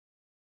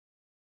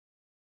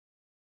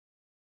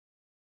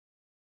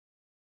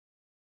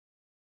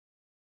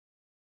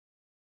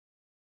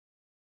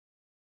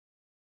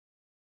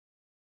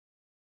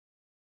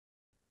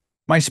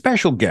My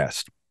special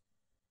guest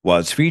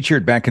was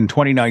featured back in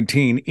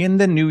 2019 in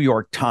the New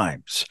York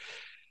Times.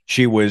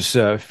 She was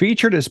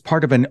featured as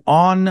part of an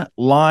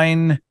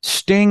online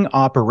sting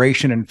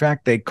operation. In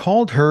fact, they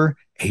called her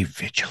a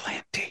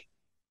vigilante.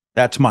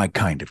 That's my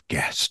kind of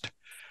guest.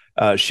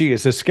 She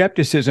is a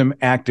skepticism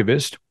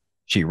activist.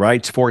 She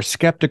writes for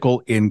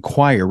Skeptical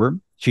Inquirer.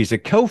 She's a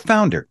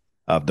co-founder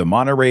of the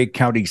Monterey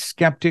County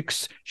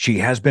Skeptics. She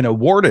has been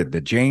awarded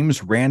the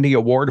James Randi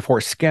Award for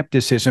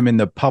Skepticism in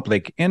the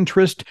Public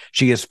Interest.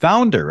 She is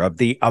founder of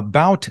the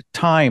About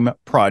Time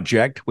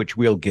Project, which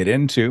we'll get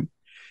into.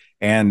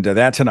 And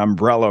that's an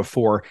umbrella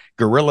for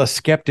guerrilla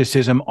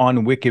skepticism on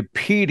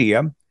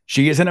Wikipedia.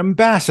 She is an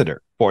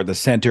ambassador for the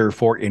Center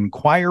for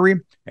Inquiry,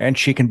 and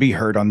she can be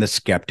heard on the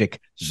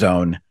Skeptic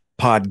Zone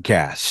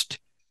podcast.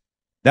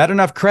 That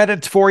enough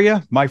credits for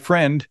you, my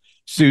friend,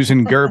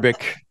 Susan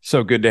Gerbic.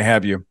 So good to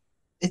have you.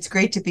 It's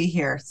great to be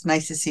here. It's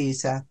nice to see you,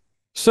 Seth.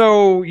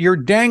 So you're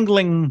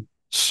dangling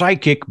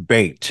psychic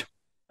bait.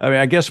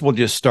 I guess we'll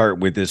just start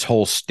with this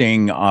whole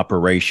sting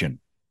operation.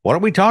 What are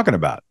we talking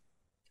about?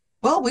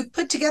 Well, we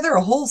put together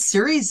a whole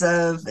series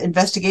of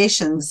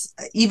investigations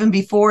even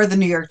before the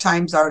New York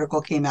Times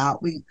article came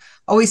out. We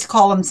always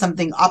call them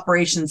something,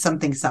 Operation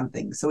something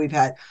something. So we've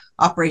had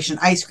Operation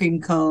Ice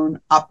Cream Cone,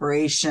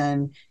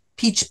 Operation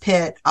Peach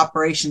Pit,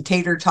 Operation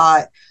Tater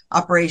Tot,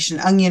 Operation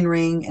Onion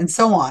Ring, and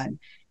so on.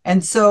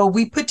 And so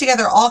we put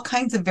together all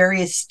kinds of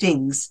various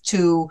stings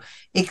to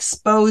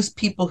expose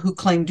people who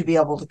claim to be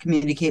able to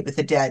communicate with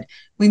the dead.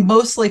 We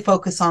mostly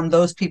focus on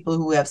those people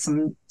who have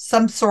some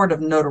sort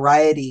of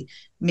notoriety,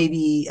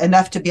 maybe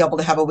enough to be able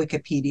to have a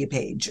Wikipedia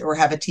page or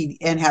have a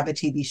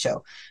TV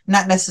show.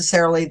 Not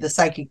necessarily the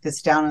psychic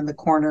that's down in the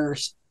corner,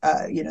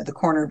 the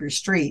corner of your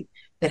street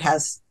that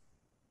has,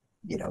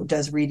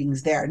 does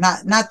readings there.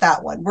 Not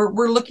that one.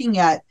 We're looking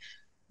at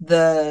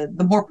the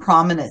more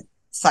prominent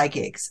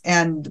psychics,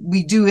 and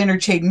we do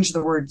interchange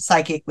the word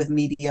psychic with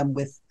medium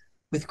with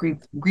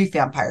grief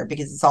vampire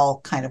because it's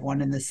all kind of one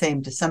and the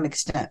same to some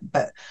extent.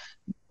 But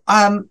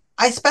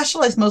I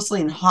specialize mostly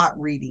in hot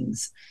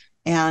readings,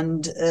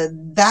 and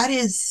that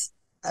is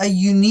a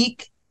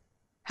unique,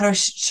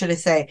 should I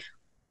say,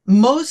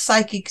 most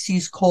psychics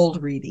use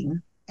cold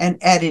reading and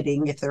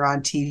editing if they're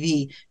on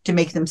TV to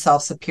make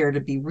themselves appear to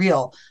be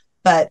real,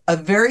 but a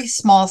very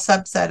small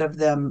subset of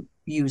them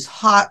use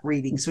hot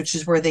readings, which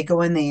is where they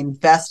go in, they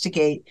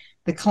investigate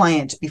the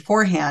client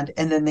beforehand,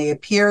 and then they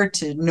appear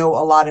to know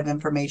a lot of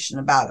information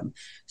about them.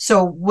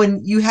 So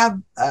when you have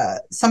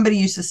somebody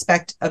you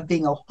suspect of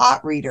being a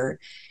hot reader,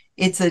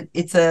 you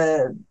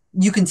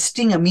can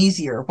sting them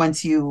easier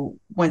once you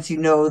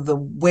know the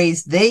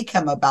ways they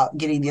come about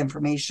getting the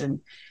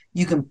information.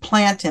 You can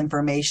plant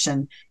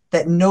information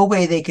that no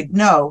way they could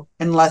know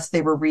unless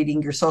they were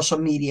reading your social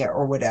media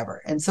or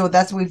whatever. And so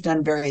that's what we've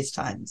done various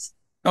times.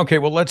 Okay,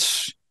 well,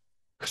 let's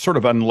sort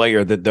of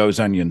unlayer those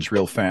onions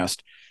real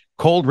fast.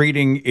 Cold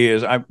reading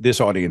is,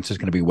 this audience is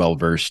going to be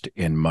well-versed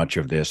in much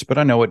of this, but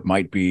I know it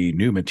might be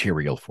new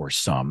material for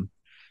some.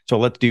 So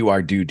let's do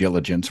our due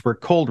diligence. Where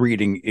cold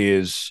reading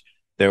is,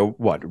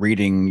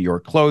 reading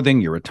your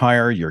clothing, your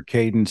attire, your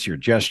cadence, your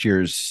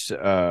gestures.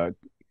 Your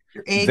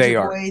age,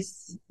 your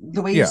voice,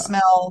 the way you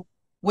smell,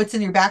 what's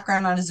in your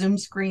background on a Zoom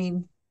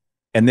screen.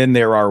 And then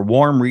there are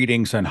warm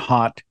readings and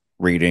hot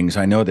readings.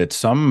 I know that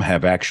some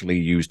have actually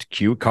used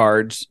cue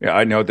cards.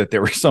 I know that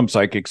there were some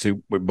psychics who,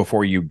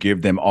 before you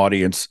give them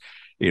audience,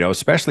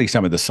 especially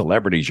some of the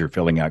celebrities, you're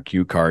filling out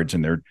cue cards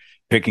and they're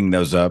picking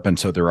those up. And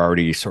so they're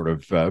already sort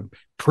of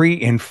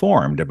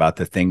pre-informed about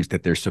the things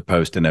that they're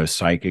supposed to know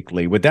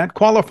psychically. Would that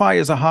qualify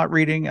as a hot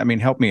reading? I mean,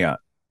 help me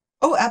out.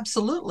 Oh,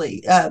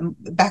 absolutely.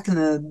 Back in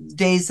the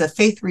days of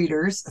faith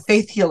readers,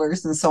 faith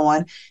healers, and so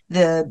on,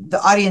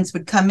 the audience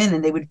would come in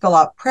and they would fill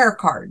out prayer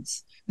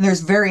cards. And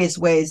there's various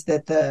ways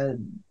that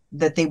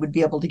they would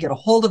be able to get a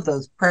hold of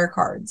those prayer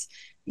cards.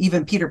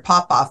 Even Peter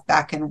Popoff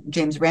back in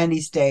James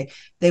Randi's day,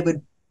 they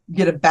would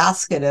get a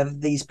basket of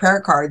these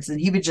prayer cards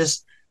and he would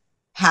just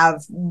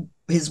have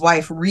his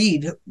wife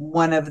read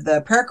one of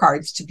the prayer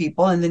cards to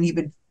people, and then he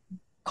would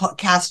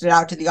cast it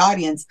out to the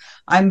audience.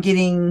 I'm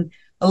getting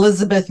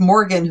Elizabeth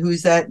Morgan,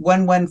 who's at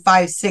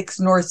 1156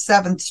 North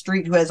 7th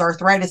Street, who has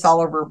arthritis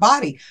all over her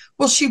body.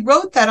 Well, she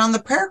wrote that on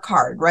the prayer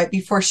card right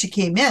before she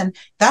came in.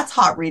 That's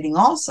hot reading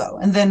also.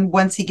 And then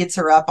once he gets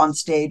her up on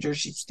stage or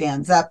she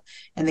stands up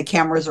and the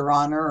cameras are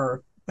on her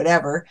or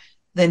whatever,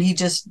 then he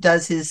just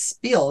does his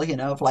spiel,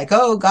 of like,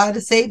 oh, God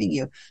is saving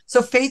you.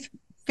 So faith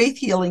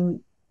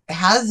healing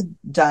has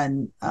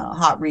done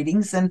hot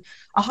readings. And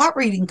a hot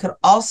reading could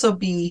also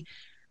be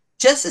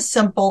just as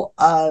simple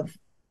of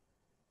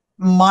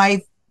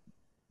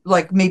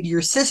like maybe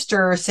your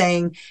sister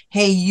saying,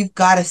 hey, you've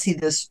got to see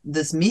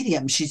this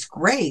medium. She's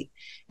great.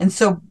 And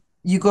so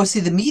you go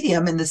see the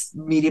medium and this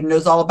medium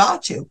knows all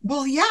about you.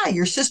 Well, yeah,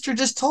 your sister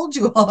just told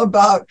you all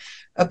about,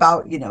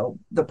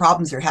 the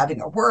problems you're having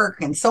at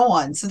work and so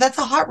on. So that's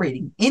a hot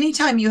reading.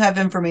 Anytime you have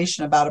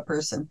information about a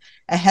person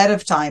ahead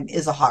of time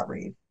is a hot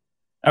read.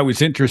 I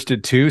was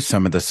interested too.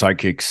 Some of the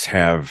psychics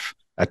have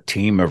a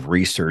team of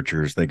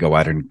researchers. They go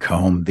out and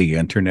comb the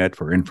internet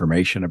for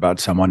information about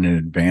someone in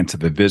advance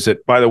of a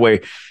visit. By the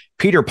way,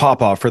 Peter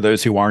Popoff, for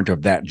those who aren't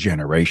of that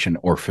generation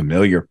or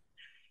familiar,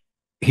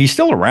 he's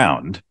still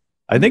around.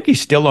 I think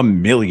he's still a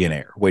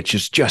millionaire, which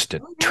is just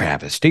a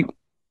travesty.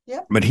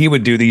 Yep. But he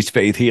would do these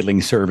faith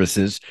healing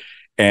services.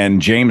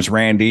 And James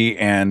Randi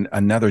and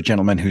another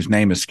gentleman whose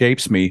name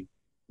escapes me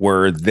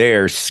were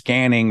there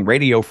scanning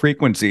radio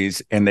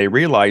frequencies, and they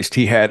realized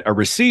he had a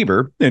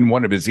receiver in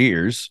one of his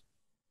ears,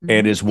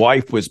 and his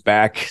wife was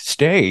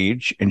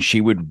backstage, and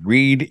she would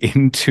read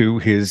into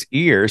his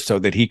ear so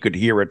that he could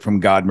hear it from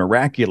God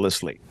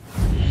miraculously.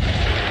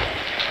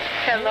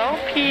 Hello,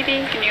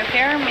 Petey. Can you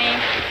hear me?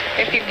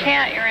 If you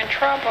can't, you're in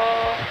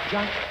trouble.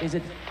 John, is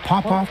it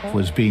Popoff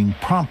was being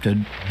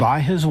prompted by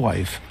his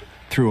wife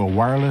through a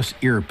wireless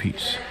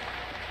earpiece.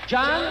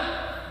 John?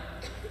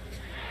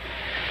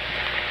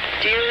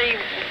 Deary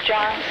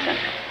Johnson.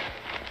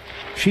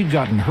 She'd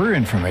gotten her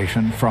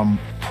information from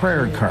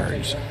prayer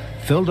cards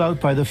filled out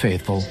by the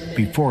faithful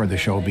before the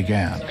show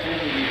began.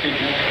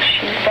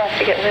 She's got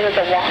to get rid of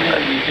the walker.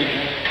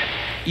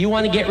 You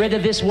want to get rid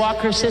of this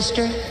walker,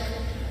 sister?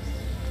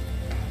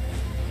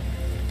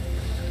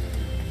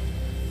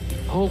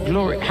 Oh,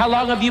 glory. How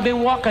long have you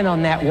been walking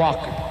on that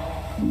walker?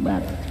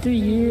 About 3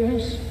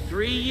 years.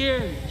 3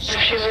 years.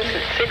 She was at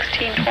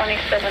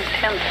 1627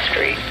 10th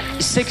Street.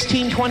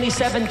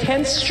 1627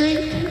 10th Street?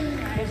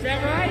 Is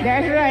that right?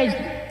 That's right.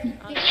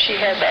 She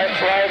had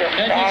arthritis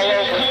all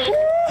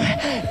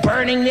over.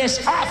 Burning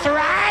this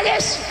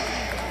arthritis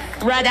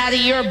right out of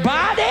your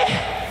body.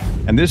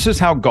 And this is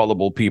how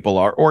gullible people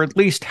are, or at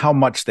least how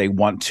much they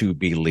want to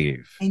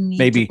believe.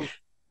 Maybe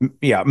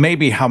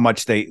how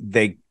much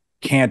they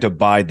can't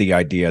abide the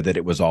idea that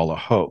it was all a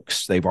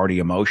hoax. They've already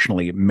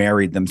emotionally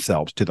married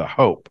themselves to the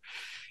hope.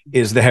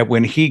 Is that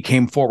when he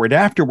came forward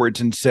afterwards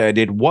and said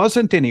it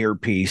wasn't an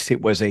earpiece,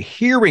 it was a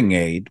hearing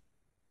aid,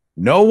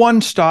 no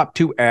one stopped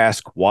to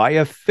ask why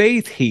a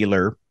faith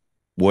healer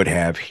would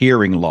have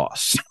hearing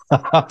loss.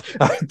 I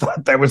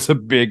thought that was a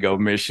big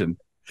omission.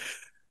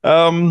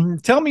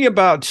 Tell me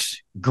about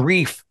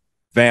grief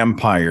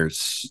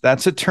vampires.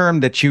 That's a term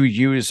that you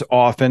use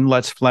often.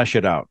 Let's flesh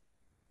it out.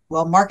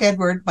 Well, Mark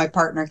Edward, my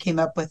partner, came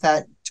up with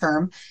that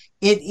term.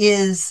 It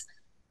is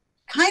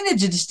kind of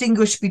to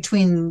distinguish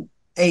between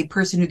a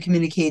person who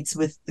communicates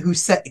with, who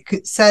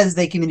says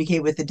they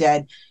communicate with the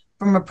dead,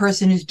 from a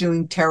person who's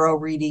doing tarot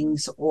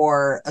readings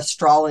or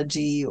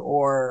astrology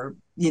or,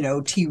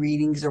 tea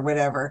readings or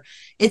whatever.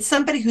 It's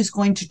somebody who's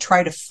going to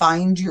try to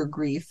find your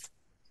grief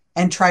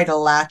and try to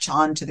latch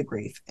on to the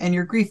grief. And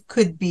your grief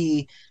could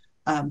be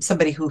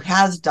somebody who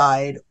has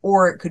died,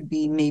 or it could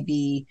be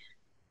maybe,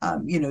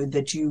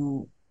 that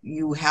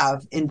you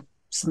have in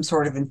some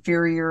sort of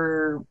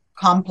inferior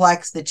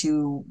complex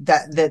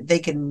that they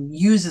can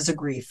use as a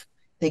grief.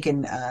 They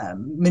can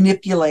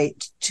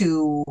manipulate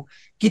to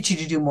get you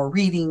to do more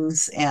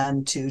readings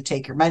and to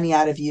take your money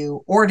out of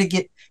you, or to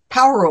get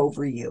power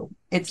over you.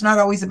 It's not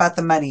always about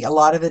the money. A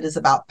lot of it is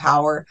about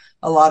power.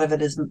 A lot of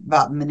it is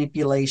about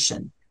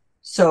manipulation.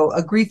 So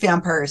a grief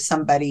vampire is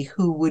somebody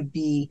who would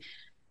be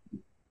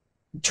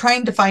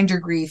trying to find your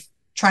grief,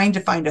 trying to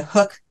find a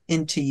hook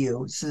into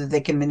you so that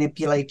they can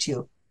manipulate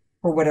you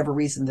for whatever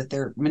reason that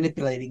they're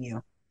manipulating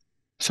you.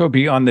 So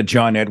beyond the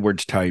John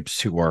Edwards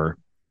types who are,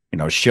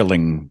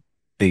 shilling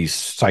these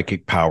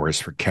psychic powers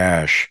for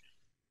cash,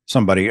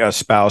 somebody, a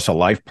spouse, a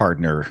life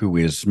partner who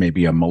is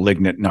maybe a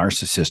malignant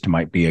narcissist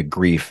might be a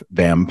grief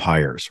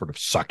vampire, sort of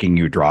sucking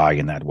you dry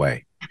in that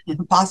way.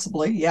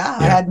 Possibly, yeah.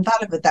 I hadn't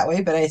thought of it that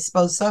way, but I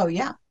suppose so,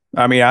 yeah.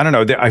 I mean, I don't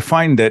know. I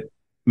find that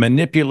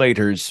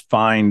manipulators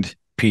find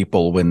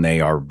people when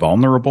they are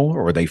vulnerable,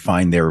 or they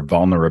find their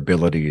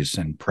vulnerabilities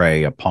and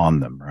prey upon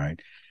them, right?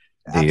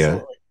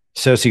 The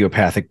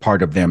sociopathic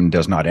part of them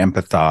does not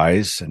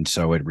empathize, and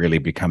so it really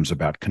becomes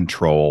about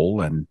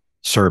control and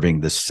serving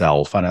the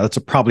self. I know that's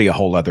probably a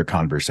whole other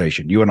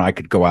conversation. You and I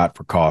could go out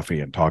for coffee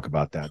and talk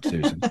about that,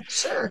 Susan.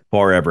 Sure.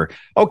 Forever.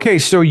 Okay,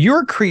 so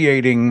you're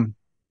creating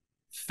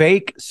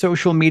fake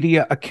social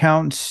media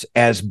accounts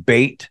as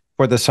bait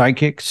for the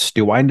psychics.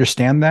 Do I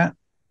understand that?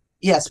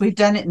 Yes, we've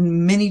done it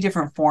in many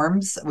different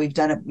forms. We've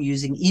done it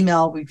using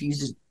email. We've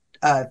used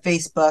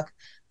Facebook.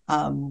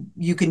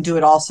 You can do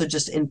it also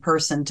just in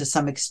person to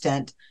some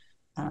extent.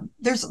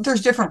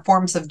 There's different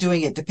forms of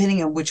doing it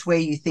depending on which way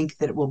you think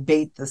that it will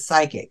bait the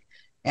psychic.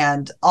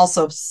 And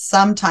also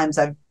sometimes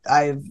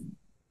I've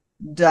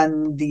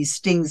done these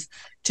stings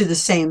to the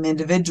same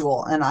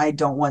individual, and I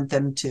don't want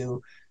them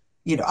to,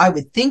 I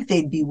would think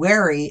they'd be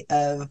wary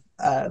of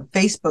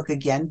Facebook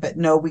again, but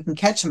no, we can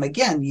catch them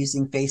again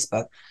using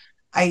Facebook.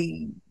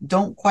 I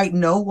don't quite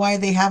know why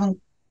they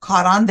haven't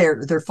caught on.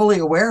 They're fully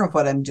aware of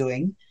what I'm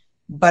doing,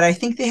 but I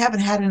think they haven't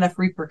had enough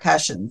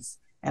repercussions.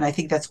 And I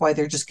think that's why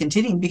they're just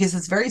continuing, because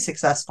it's very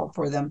successful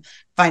for them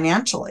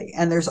financially.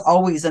 And there's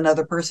always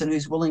another person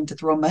who's willing to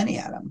throw money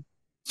at them.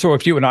 So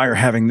if you and I are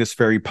having this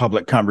very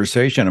public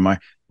conversation, am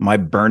I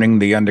burning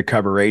the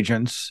undercover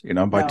agents,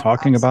 by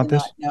talking about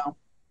this?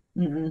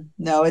 No,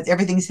 no,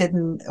 everything's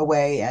hidden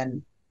away.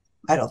 And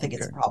I don't think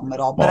it's a problem at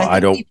all. Well, But I I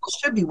think don't. people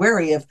should be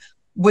wary of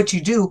what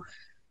you do.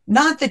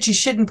 Not that you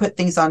shouldn't put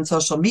things on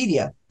social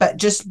media, but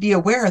just be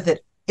aware that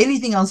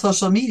anything on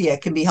social media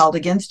can be held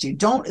against you.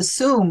 Don't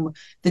assume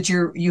that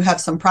you have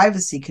some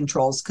privacy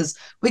controls, because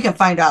we can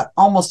find out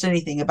almost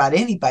anything about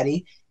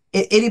anybody.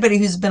 Anybody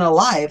who's been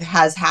alive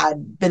has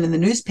been in the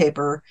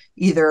newspaper,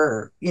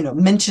 either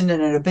mentioned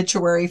in an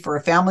obituary for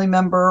a family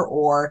member,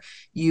 or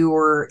you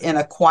were in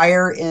a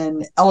choir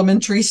in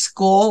elementary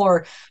school,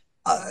 or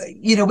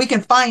we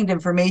can find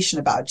information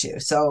about you.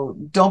 So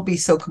don't be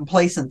so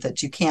complacent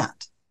that you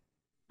can't.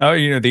 Oh,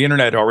 the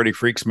internet already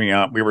freaks me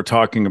out. We were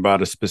talking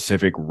about a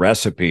specific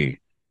recipe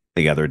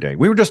the other day.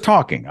 We were just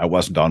talking. I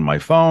wasn't on my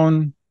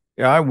phone.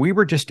 Yeah, we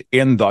were just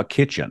in the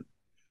kitchen.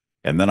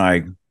 And then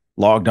I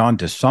logged on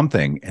to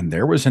something, and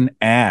there was an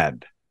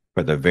ad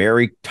for the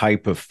very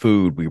type of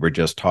food we were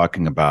just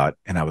talking about.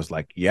 And I was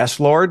like, yes,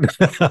 Lord,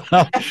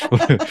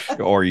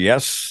 or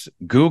yes,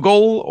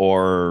 Google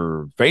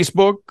or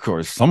Facebook,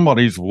 or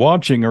somebody's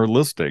watching or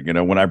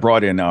listening. When I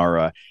brought in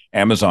our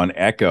Amazon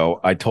Echo,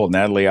 I told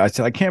Natalie, I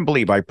said, I can't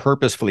believe I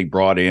purposefully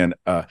brought in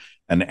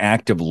an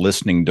active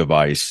listening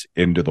device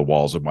into the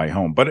walls of my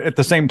home. But at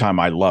the same time,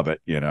 I love it,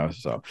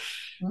 So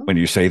when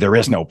you say there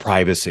is no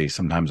privacy,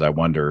 sometimes I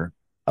wonder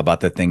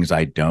about the things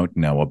I don't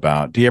know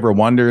about. Do you ever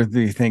wonder,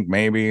 do you think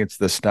maybe it's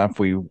the stuff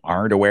we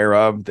aren't aware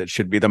of that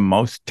should be the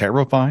most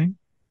terrifying?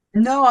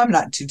 No, I'm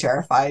not too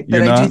terrified, but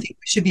You're I do not? think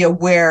we should be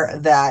aware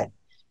that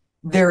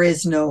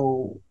there's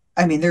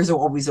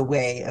always a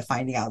way of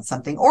finding out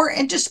something,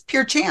 and just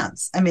pure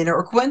chance.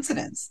 Or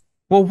coincidence.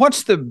 Well,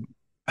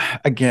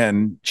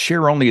 again,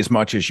 share only as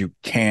much as you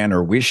can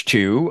or wish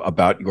to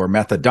about your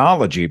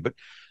methodology, but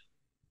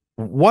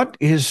what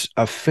is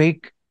a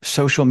fake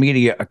social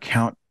media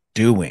account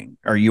doing?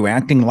 Are you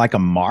acting like a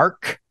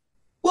mark?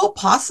 Well,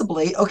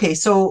 possibly. Okay,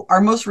 so our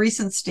most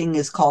recent sting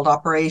is called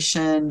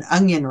Operation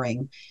Onion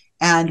Ring,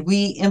 and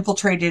we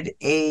infiltrated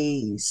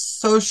a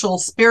social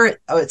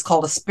spirit. Oh, it's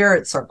called a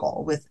spirit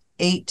circle with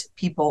 8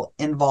 people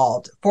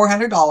involved,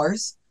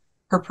 $400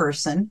 per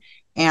person,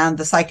 and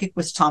the psychic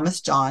was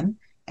Thomas John.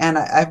 And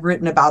I've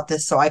written about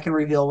this, so I can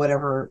reveal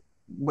whatever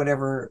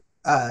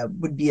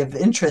would be of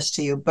interest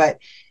to you. But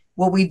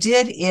what we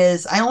did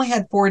is, I only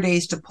had 4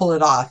 days to pull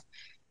it off.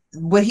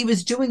 What he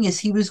was doing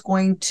is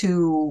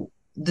the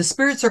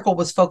spirit circle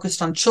was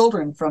focused on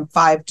children from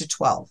 5 to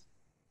 12.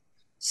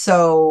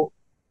 So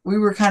we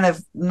were kind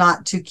of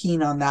not too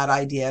keen on that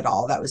idea at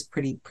all. That was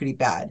pretty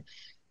bad.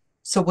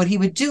 So what he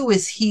would do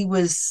is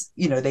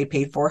they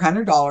paid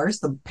 $400.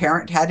 The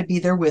parent had to be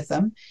there with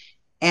them.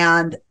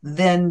 And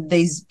then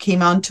they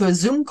came onto a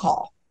Zoom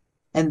call,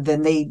 and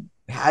then he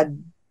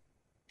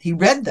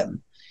read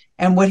them.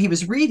 And what he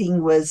was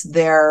reading was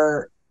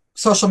their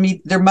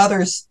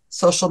mother's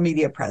social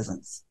media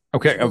presence.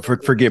 Okay,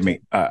 forgive me.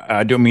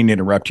 I don't mean to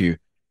interrupt you,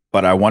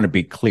 but I want to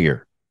be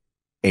clear.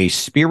 A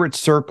spirit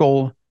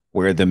circle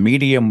where the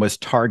medium was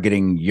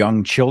targeting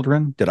young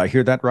children. Did I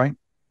hear that right?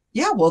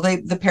 Yeah, well,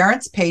 the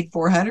parents paid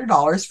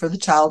 $400 for the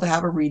child to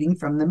have a reading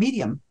from the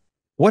medium.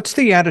 What's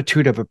the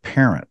attitude of a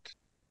parent?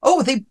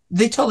 Oh,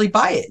 they totally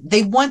buy it.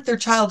 They want their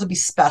child to be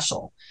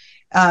special.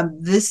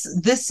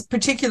 This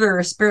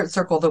particular spirit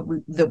circle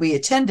that we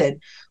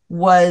attended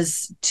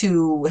was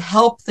to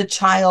help the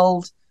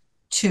child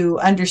to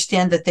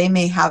understand that they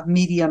may have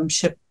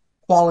mediumship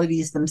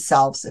qualities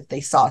themselves if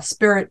they saw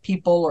spirit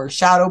people or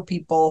shadow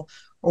people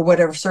or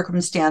whatever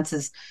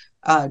circumstances.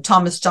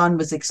 Thomas John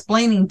was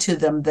explaining to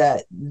them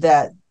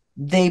that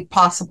they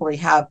possibly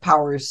have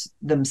powers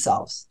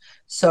themselves.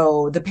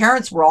 So the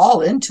parents were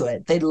all into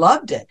it. They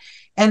loved it.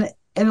 And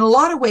in a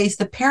lot of ways,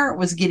 the parent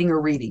was getting a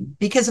reading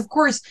because, of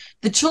course,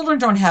 the children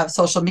don't have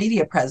social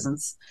media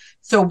presence.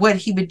 So what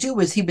he would do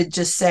is he would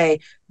just say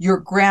your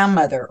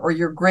grandmother or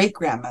your great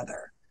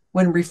grandmother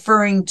when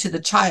referring to the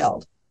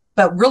child.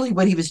 But really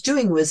what he was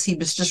doing was he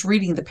was just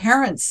reading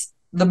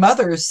the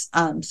mother's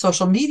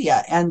social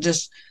media and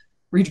just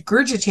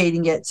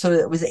regurgitating it so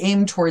that it was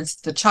aimed towards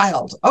the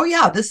child. Oh,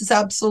 yeah, this is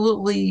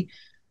absolutely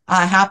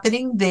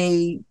happening.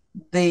 The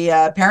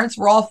parents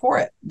were all for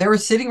it. They were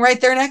sitting right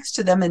there next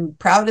to them and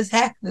proud as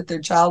heck that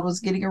their child was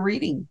getting a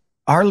reading.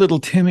 Our little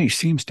Timmy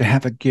seems to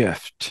have a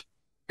gift,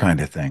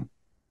 kind of thing.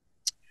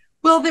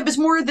 Well, it was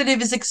more that it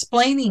was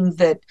explaining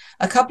that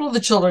a couple of the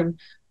children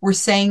were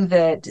saying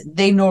that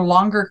they no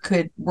longer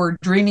were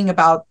dreaming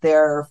about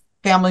their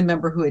family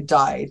member who had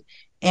died.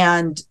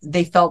 And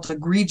they felt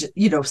egregious,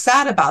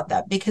 sad about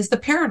that because the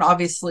parent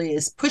obviously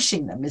is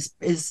pushing them, is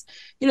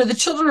the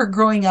children are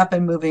growing up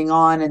and moving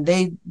on and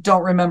they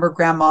don't remember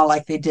grandma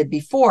like they did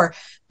before.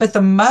 But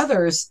the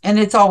mothers, and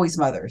it's always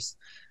mothers,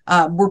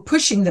 were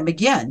pushing them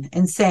again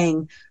and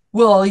saying,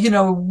 well,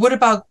 what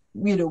about,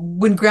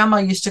 when grandma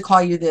used to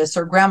call you this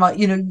or grandma,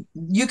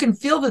 you can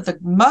feel that the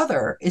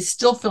mother is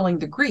still feeling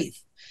the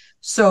grief.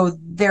 So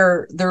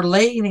they're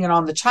laying it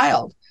on the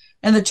child.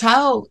 And the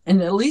child, in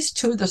at least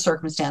 2 of the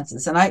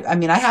circumstances, and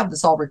I have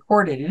this all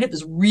recorded, and it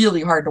was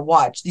really hard to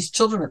watch. These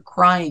children are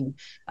crying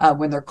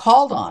when they're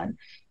called on,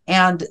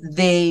 and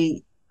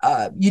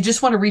you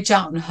just want to reach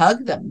out and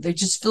hug them. It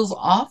just feels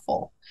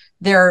awful.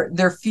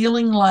 They're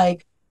feeling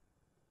like,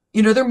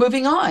 they're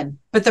moving on,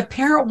 but the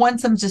parent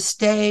wants them to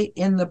stay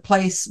in the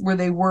place where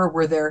they were,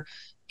 where they're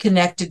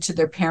connected to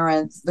their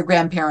parents, the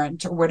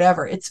grandparent or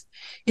whatever. It's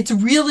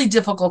really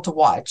difficult to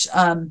watch.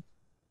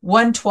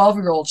 One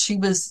 12-year-old, she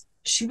was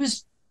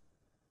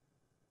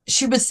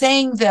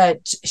saying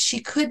that she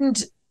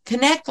couldn't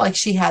connect like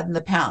she had in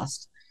the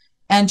past.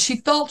 And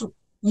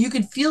you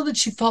could feel that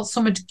she felt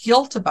so much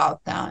guilt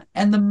about that.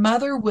 And the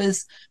mother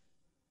was,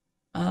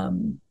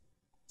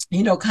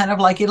 kind of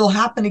like, it'll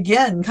happen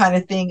again kind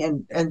of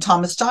thing. And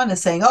Thomas John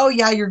is saying, oh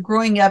yeah, you're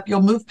growing up,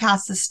 you'll move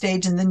past this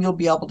stage and then you'll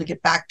be able to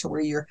get back to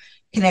where you're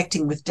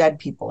connecting with dead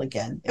people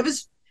again. It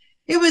was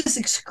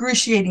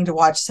excruciating to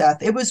watch,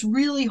 Seth. It was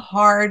really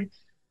hard.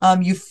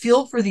 You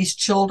feel for these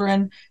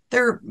children.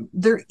 They're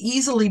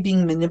easily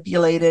being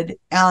manipulated,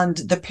 and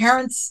the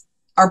parents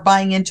are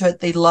buying into it.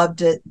 They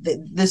loved it.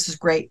 This is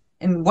great.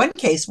 In one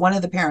case, one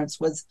of the parents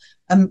was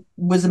a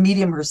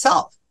medium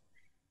herself.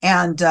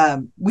 And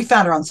we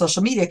found her on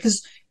social media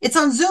because it's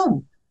on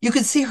Zoom. You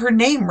could see her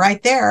name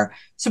right there.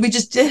 So we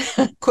just did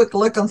a quick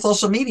look on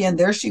social media, and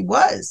there she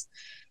was.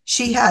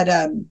 She had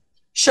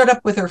showed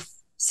up with her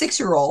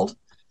 6-year-old.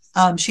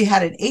 She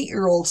had an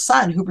 8-year-old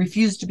son who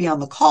refused to be on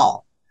the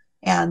call.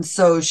 And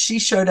so she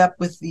showed up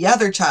with the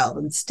other child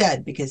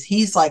instead, because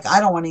he's like, I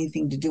don't want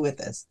anything to do with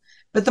this.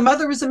 But the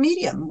mother was a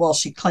medium. Well,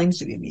 she claims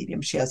to be a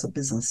medium. She has a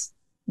business,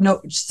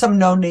 some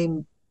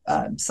no-name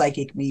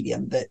psychic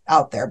medium that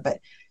out there, but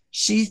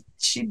she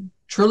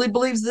truly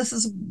believes this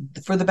is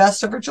for the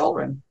best of her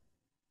children.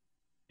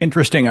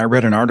 Interesting. I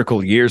read an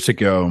article years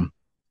ago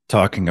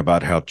talking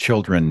about how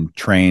children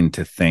trained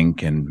to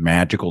think in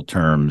magical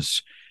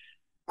terms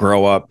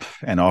grow up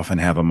and often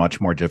have a much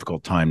more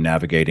difficult time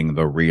navigating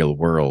the real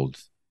world,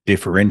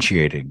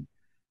 differentiating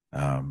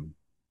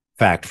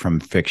fact from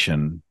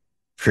fiction,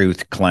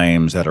 truth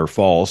claims that are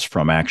false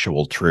from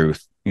actual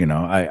truth.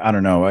 I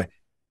don't know.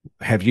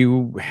 Have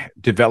you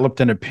developed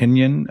an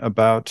opinion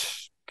about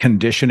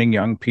conditioning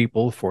young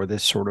people for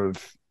this sort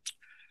of,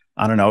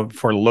 I don't know,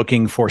 for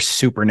looking for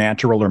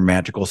supernatural or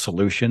magical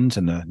solutions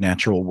in the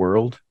natural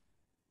world?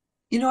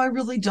 I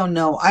really don't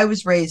know. I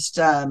was raised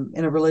in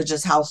a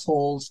religious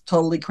household,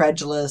 totally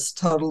credulous,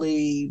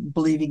 totally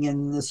believing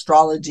in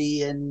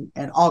astrology and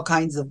all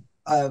kinds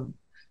of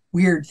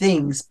weird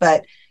things.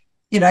 But,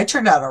 I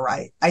turned out all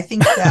right. I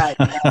think that...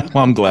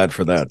 Well, I'm glad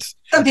for that.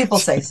 Some people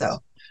say so.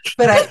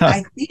 But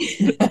I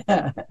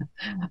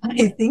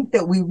think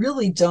that we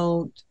really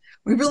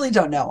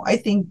don't know. I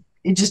think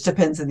it just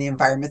depends on the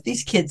environment.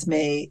 These kids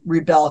may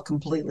rebel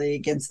completely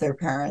against their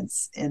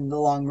parents in the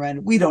long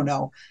run. We don't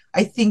know.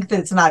 I think that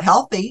it's not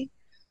healthy.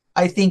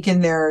 I think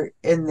in their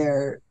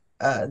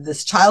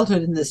this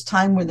childhood, in this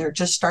time when they're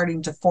just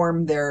starting to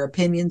form their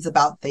opinions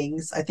about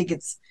things, I think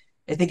it's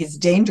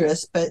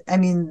dangerous. But I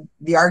mean,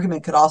 the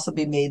argument could also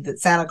be made that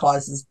Santa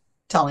Claus is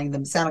telling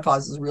them Santa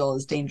Claus is real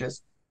is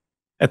dangerous.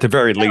 At the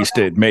very least,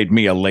 it made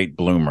me a late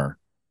bloomer.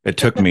 It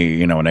took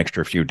me, an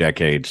extra few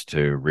decades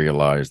to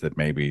realize that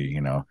maybe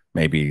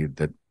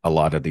that a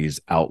lot of these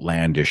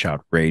outlandish,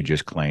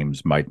 outrageous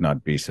claims might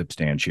not be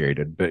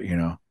substantiated. But,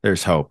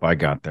 there's hope. I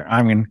got there.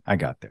 I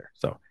got there.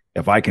 So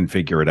if I can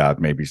figure it out,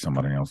 maybe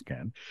somebody else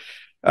can.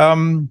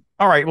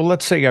 All right. Well,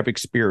 let's say I've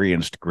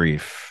experienced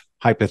grief.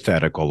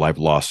 Hypothetical. I've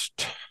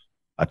lost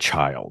a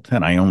child.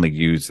 And I only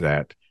use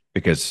that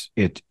because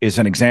it is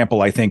an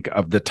example, I think,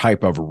 of the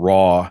type of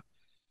raw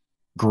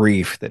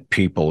grief that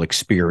people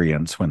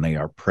experience when they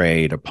are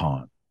preyed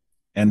upon.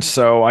 And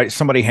so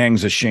somebody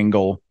hangs a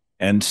shingle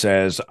and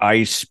says,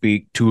 I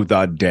speak to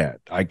the dead.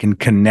 I can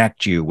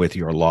connect you with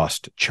your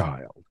lost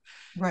child.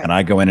 Right. And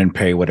I go in and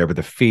pay whatever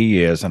the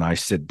fee is, and I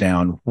sit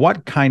down.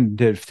 What kind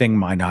of thing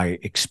might I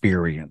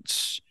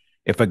experience?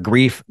 If a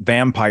grief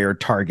vampire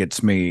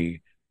targets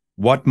me,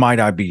 what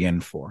might I be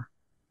in for?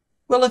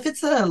 Well, if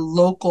it's a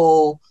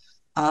local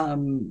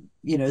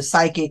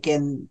psychic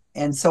and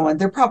so on,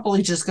 they're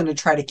probably just going to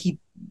try to keep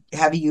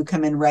having you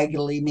come in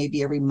regularly,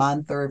 maybe every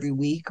month or every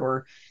week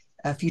or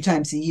a few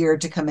times a year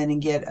to come in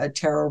and get a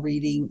tarot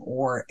reading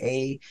or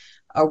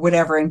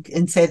whatever,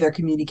 and say they're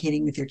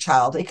communicating with your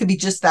child. It could be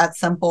just that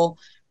simple.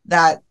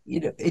 That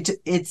it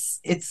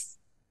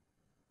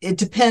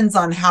depends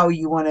on how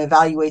you want to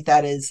evaluate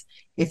that, as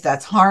if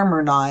that's harm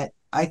or not.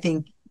 I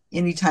think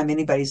anytime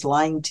anybody's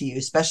lying to you,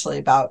 especially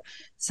about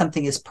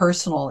something as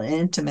personal and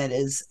intimate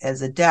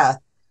as a death,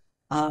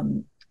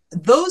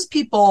 those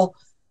people,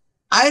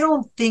 I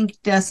don't think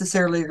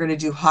necessarily are going to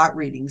do hot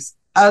readings,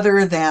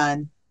 other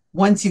than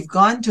once you've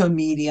gone to a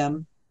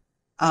medium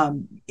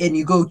and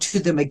you go to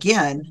them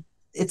again,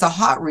 it's a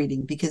hot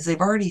reading because they've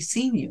already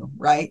seen you,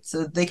 right?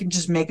 So they can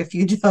just make a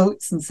few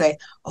notes and say,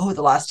 oh,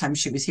 the last time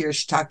she was here,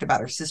 she talked about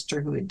her sister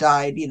who had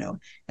died,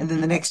 and then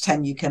the next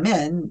time you come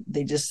in,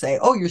 they just say,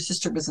 oh, your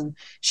sister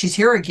she's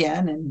here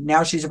again, and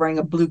now she's wearing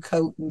a blue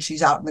coat and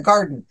she's out in the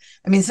garden.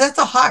 I mean, so that's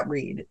a hot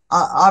read,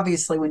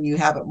 obviously, when you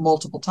have it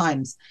multiple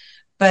times.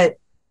 But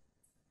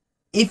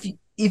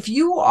if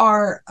you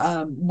are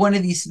one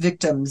of these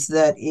victims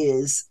that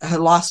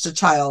had lost a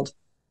child,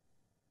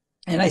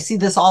 And I see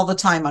this all the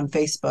time on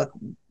Facebook,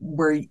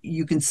 where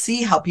you can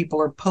see how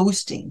people are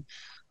posting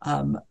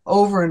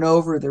over and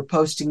over. They're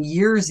posting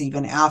years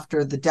even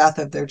after the death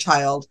of their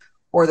child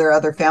or their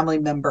other family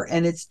member.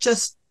 And it's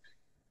just,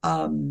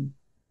 the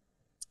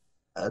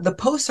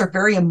posts are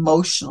very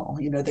emotional.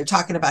 They're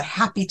talking about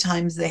happy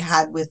times they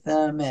had with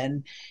them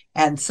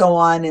and so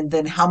on, and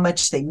then how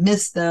much they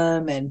miss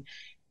them. And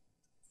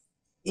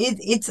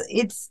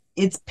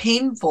it's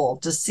painful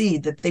to see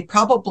that they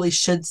probably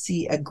should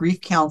see a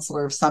grief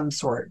counselor of some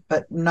sort,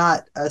 but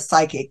not a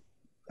psychic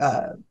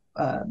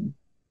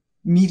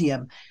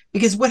medium,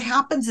 because what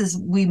happens is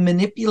we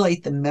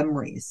manipulate the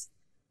memories,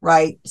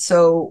 right?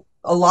 So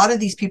a lot of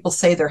these people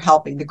say they're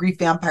helping. The grief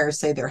vampires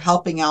say they're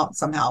helping out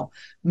somehow,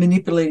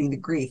 manipulating the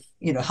grief,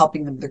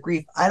 helping them with the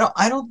grief. I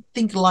don't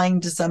think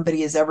lying to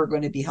somebody is ever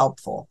going to be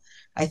helpful.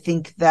 I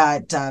think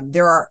that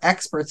there are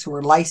experts who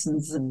are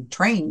licensed and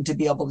trained to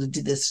be able to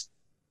do this,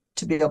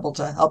 to be able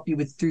to help you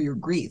through your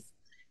grief.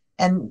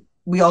 And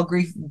we all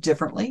grieve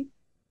differently.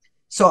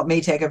 So it may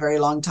take a very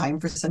long time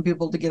for some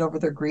people to get over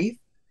their grief.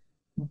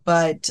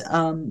 But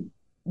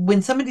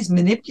when somebody's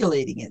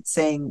manipulating it,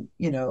 saying,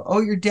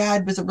 oh, your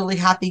dad was a really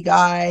happy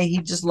guy, he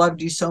just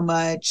loved you so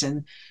much.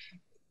 And,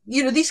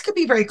 these could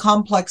be very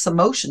complex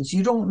emotions.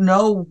 You don't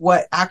know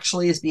what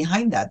actually is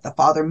behind that. The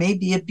father may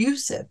be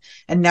abusive.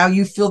 And now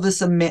you feel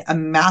this a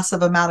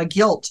massive amount of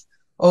guilt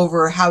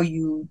over how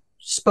you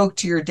spoke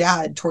to your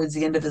dad towards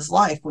the end of his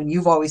life, when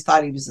you've always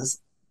thought he was this,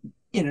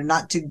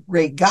 not too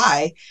great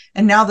guy.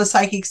 And now the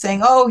psychic's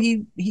saying, oh,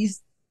 he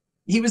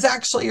was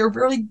actually a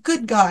really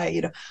good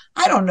guy.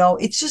 I don't know.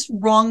 It's just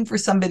wrong for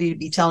somebody to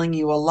be telling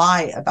you a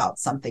lie about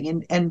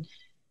something and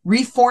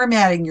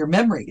reformatting your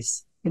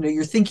memories.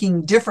 You're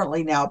thinking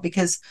differently now,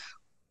 because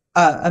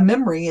a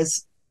memory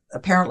is,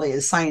 apparently,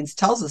 as science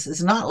tells us,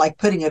 is not like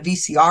putting a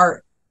VCR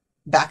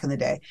back in the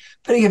day,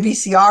 putting a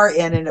VCR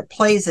in and it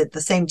plays at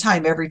the same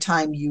time every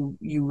time you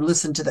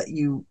listen to that,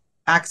 you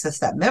access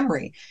that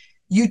memory.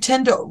 You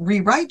tend to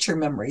rewrite your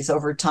memories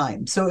over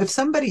time. So if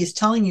somebody is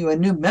telling you a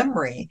new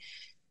memory,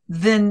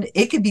 then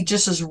it could be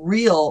just as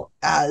real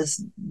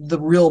as the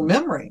real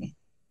memory.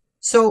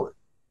 So,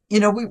 we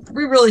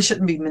really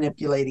shouldn't be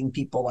manipulating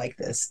people like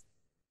this.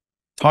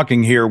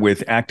 Talking here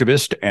with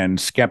activist and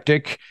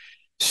skeptic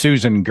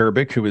Susan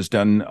Gerbic, who has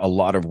done a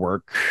lot of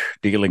work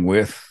dealing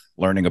with,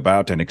 learning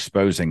about, and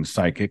exposing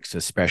psychics,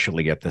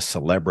 especially at the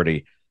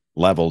celebrity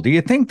level. Do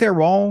you think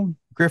they're all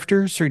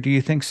grifters, or do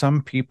you think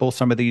some people,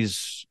 some of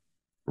these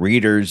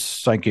readers,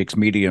 psychics,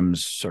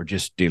 mediums, are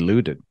just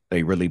deluded?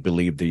 They really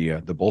believe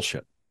the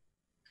bullshit.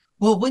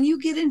 Well, when you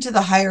get into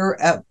the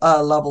higher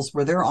levels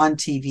where they're on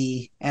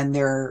TV and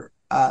they're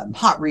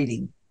hot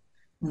reading,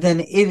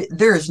 then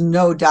there is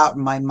no doubt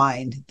in my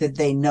mind that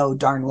they know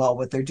darn well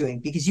what they're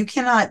doing, because you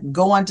cannot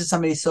go onto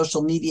somebody's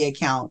social media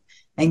account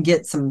and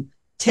get some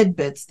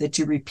tidbits that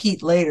you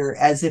repeat later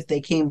as if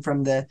they came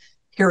from the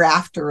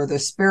hereafter or the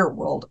spirit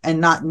world and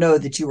not know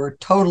that you are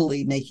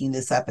totally making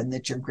this up and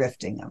that you're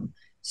grifting them.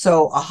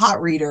 So a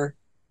hot reader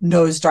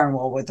knows darn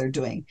well what they're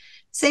doing.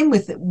 Same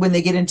with when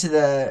they get into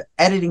the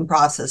editing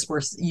process,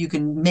 where you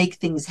can make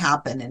things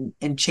happen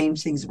and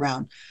change things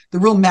around. The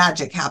real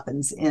magic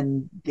happens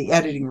in the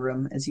editing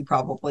room, as you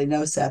probably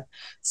know, Seth.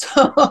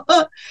 So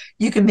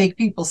you can make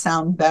people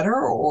sound better,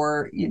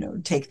 or,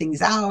 take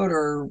things out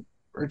or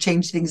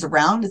change things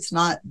around. It's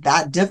not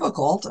that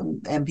difficult.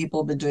 And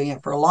people have been doing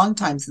it for a long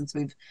time, since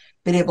we've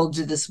been able to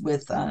do this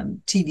with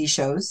TV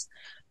shows.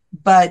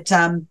 But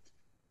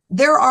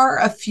there are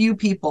a few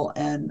people,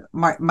 and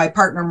my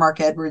partner,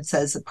 Mark Edwards,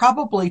 says that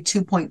probably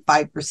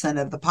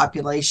 2.5% of the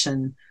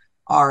population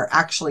are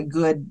actually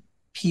good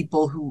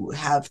people who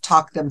have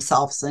talked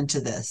themselves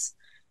into this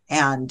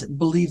and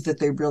believe that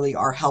they really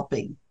are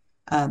helping.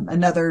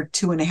 Another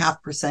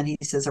 2.5%, he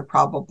says, are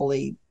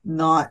probably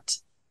not,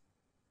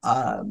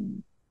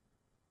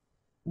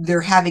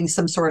 they're having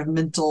some sort of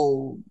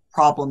mental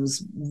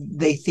problems.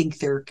 They think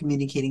they're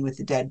communicating with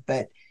the dead,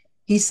 but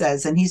he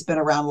says, and he's been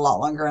around a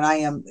lot longer than I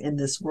am in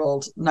this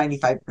world,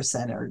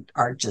 95%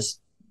 are just,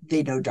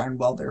 they know darn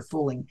well they're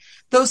fooling.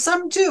 Though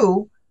some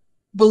do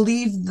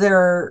believe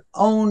their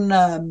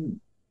own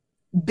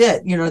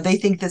bit. They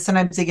think that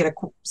sometimes they get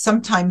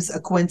sometimes a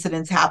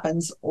coincidence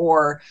happens,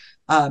 or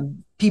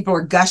people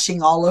are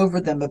gushing all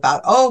over them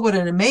about, oh, what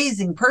an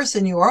amazing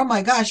person you are. Oh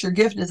my gosh, your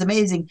gift is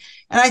amazing.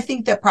 And I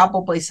think that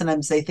probably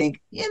sometimes they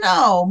think,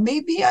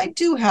 maybe I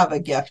do have a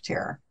gift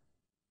here.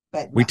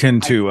 But we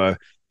tend to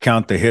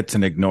count the hits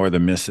and ignore the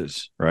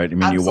misses, right? I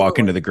mean, Absolutely. You walk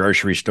into the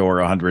grocery store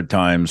 100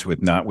 times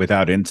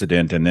without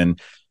incident, and then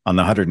on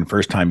the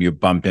 101st time you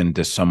bump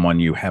into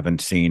someone you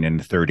haven't seen in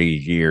 30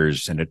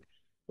 years, and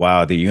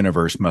wow, the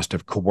universe must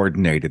have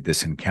coordinated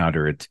this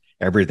encounter.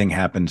 Everything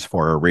happens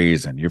for a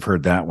reason. You've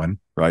heard that one,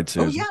 right,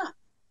 Susan? Oh yeah.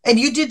 And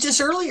you did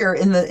just earlier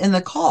in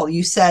the call,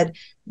 you said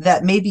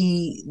that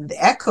maybe the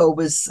echo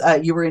was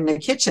you were in the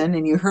kitchen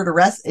and you heard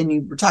and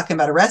you were talking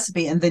about a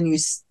recipe, and then you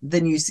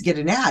get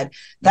an ad.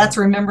 That's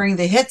remembering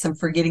the hits and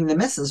forgetting the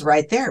misses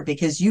right there,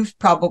 because you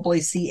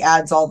probably see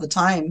ads all the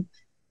time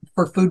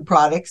for food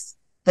products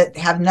that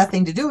have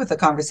nothing to do with the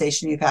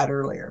conversation you've had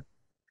earlier.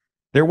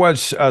 There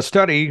was a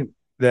study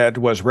that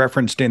was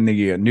referenced in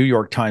the New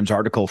York Times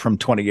article from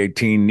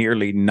 2018.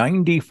 Nearly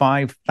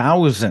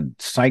 95,000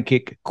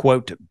 psychic,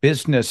 quote,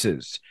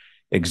 businesses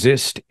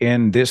exist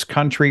in this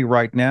country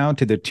right now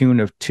to the tune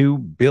of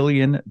 $2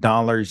 billion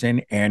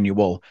in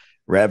annual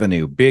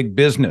revenue. Big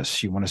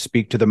business. You want to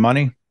speak to the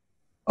money?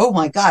 Oh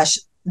my gosh,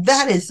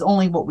 that is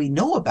only what we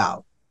know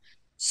about.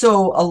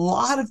 So a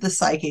lot of the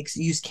psychics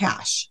use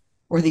cash,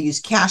 or they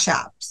use cash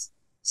apps.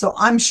 So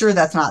I'm sure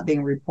that's not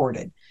being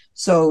reported.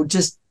 So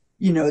just,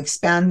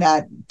 expand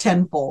that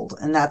tenfold.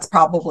 And that's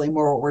probably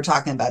more what we're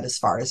talking about as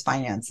far as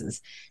finances.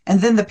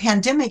 And then the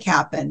pandemic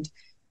happened.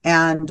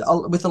 And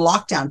with the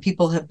lockdown,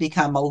 people have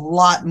become a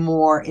lot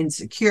more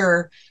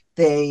insecure.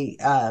 They,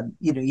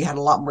 you had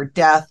a lot more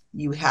death.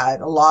 You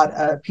had a lot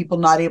of people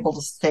not able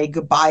to say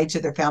goodbye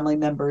to their family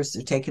members.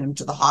 They're taking them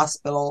to the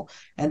hospital.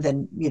 And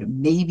then,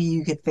 maybe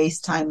you could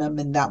FaceTime them,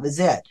 and that was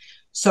it.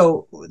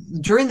 So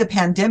during the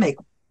pandemic,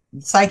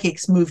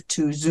 psychics moved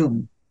to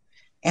Zoom.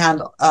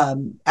 And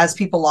as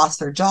people lost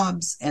their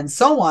jobs and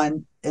so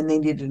on, and they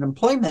needed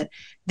employment,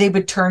 they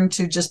would turn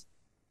to just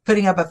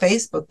putting up a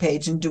Facebook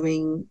page and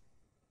doing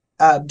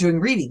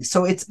readings.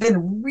 So it's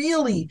been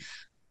really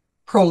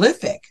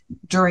prolific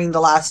during the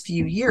last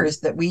few years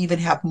that we even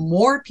have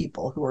more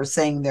people who are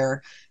saying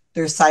they're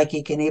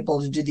psychic and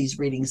able to do these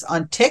readings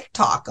on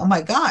TikTok. Oh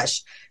my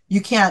gosh, you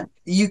can't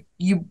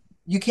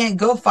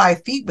go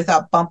 5 feet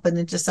without bumping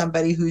into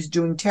somebody who's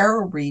doing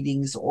tarot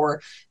readings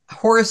or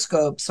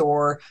horoscopes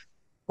or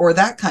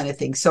that kind of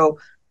thing. So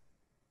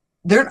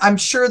I'm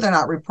sure they're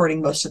not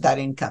reporting most of that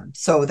income.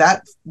 So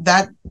that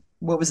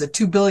what was it,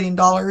 $2 billion?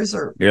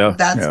 Or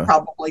that's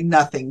probably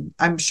nothing.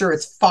 I'm sure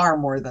it's far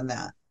more than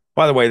that.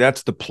 By the way,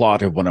 that's the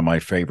plot of one of my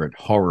favorite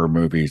horror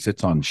movies.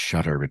 It's on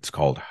Shudder. It's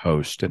called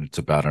Host, and it's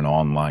about an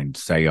online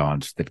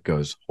seance that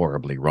goes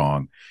horribly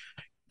wrong.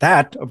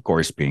 That, of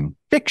course, being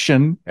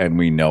fiction, and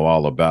we know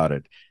all about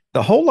it.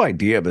 The whole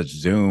idea of a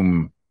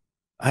Zoom,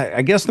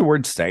 I guess the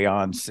word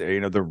seance,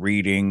 the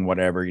reading,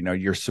 whatever,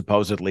 you're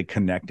supposedly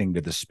connecting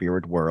to the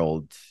spirit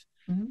world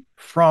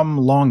from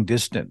long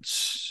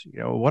distance.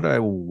 What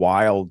a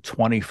wild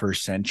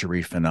 21st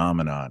century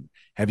phenomenon.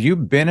 Have you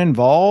been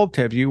involved?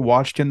 Have you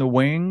watched in the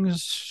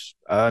wings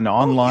an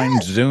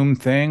online Zoom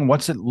thing?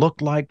 What's it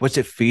look like? What's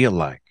it feel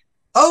like?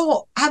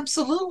 Oh,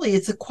 absolutely.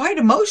 It's quite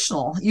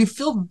emotional. You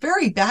feel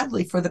very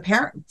badly for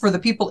the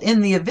people in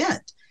the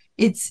event.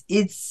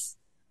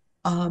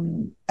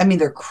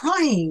 They're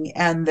crying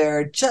and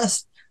they're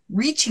just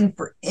reaching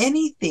for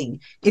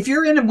anything. If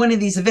you're in one of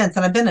these events,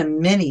 and I've been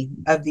in many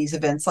of these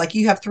events, like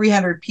you have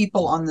 300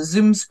 people on the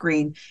Zoom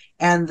screen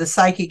and the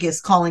psychic is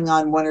calling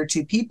on 1 or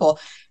 2 people.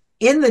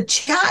 In the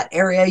chat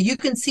area, you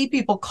can see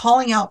people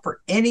calling out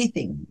for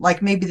anything.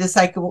 Like maybe the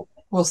psychic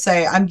will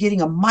say, I'm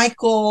getting a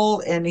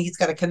Michael and he's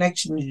got a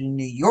connection to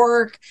New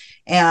York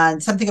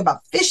and something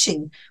about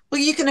fishing.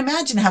 Well, you can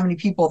imagine how many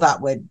people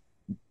that would,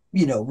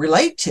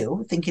 relate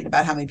to, thinking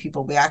about how many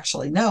people we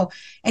actually know.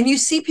 And you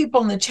see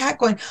people in the chat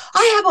going,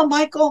 I have a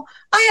Michael,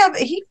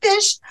 he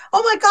fished.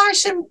 Oh my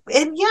gosh.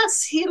 And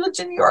yes, he lives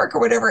in New York or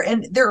whatever.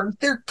 And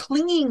they're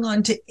clinging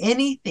onto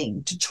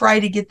anything to try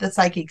to get the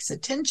psychic's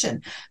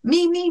attention.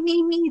 Me.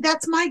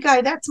 That's my guy.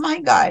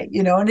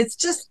 And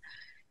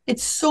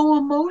it's so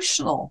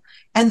emotional.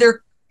 And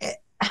they're,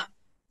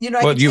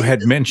 well, you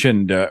had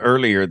mentioned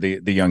earlier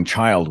the young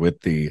child with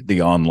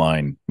the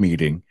online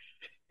meeting.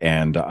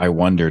 And I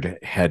wondered,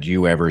 had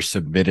you ever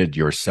submitted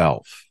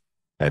yourself?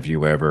 Have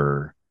you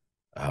ever,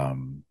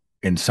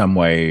 in some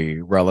way,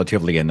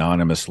 relatively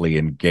anonymously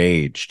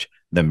engaged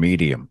the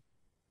medium?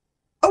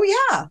 Oh,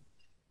 yeah.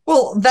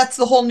 Well, that's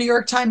the whole New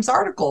York Times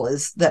article,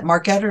 is that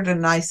Mark Edward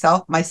and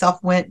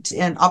myself went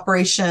in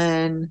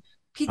Operation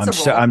Pizza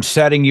Roll. I'm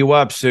setting you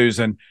up,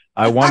 Susan.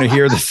 I want to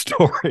hear the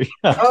story.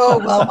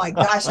 Oh, well, my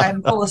gosh,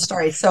 I'm full of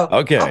stories. So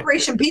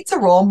Operation Pizza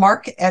Roll,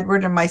 Mark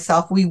Edward and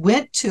myself, we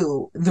went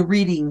to the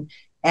reading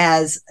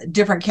as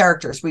different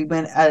characters. We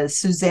went as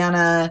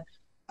Susanna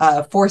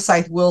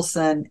Forsyth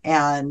Wilson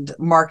and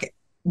Mark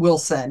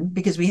Wilson,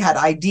 because we had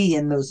ID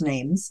in those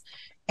names.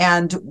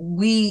 And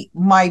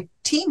my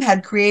team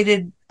had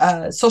created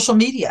social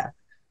media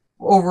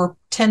over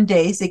 10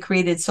 days. They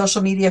created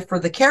social media for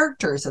the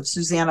characters of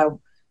Susanna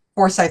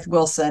Forsyth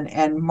Wilson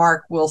and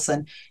Mark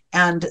Wilson.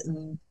 And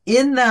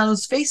in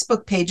those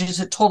Facebook pages,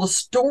 it told a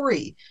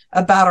story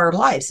about our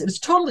lives. It was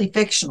totally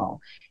fictional.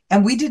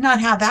 And we did not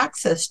have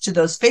access to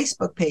those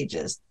Facebook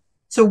pages.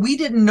 So we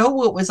didn't know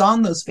what was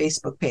on those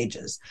Facebook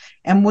pages.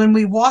 And when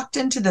we walked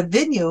into the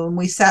venue and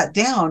we sat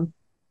down,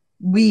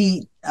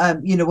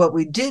 what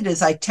we did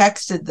is I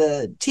texted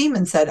the team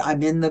and said,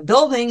 I'm in the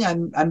building.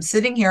 I'm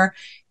sitting here.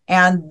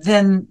 And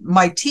then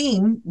my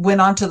team went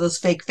onto those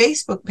fake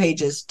Facebook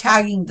pages,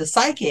 tagging the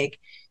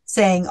psychic,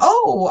 saying,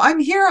 oh, I'm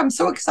here. I'm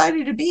so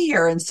excited to be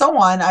here, and so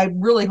on. I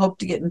really hope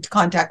to get into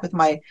contact with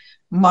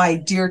my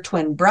dear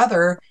twin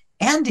brother,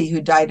 Andy,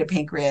 who died of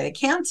pancreatic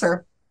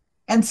cancer,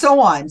 and so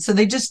on. So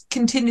they just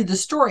continued the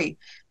story.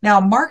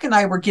 Now, Mark and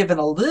I were given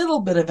a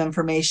little bit of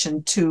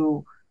information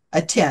to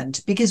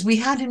attend because we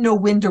had to know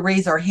when to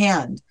raise our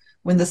hand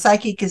when the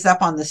psychic is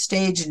up on the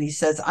stage and he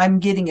says, I'm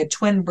getting a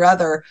twin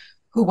brother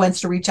who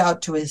wants to reach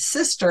out to his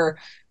sister,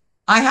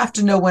 I have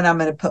to know when I'm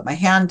going to put my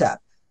hand up.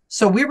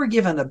 So we were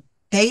given a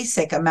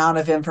basic amount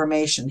of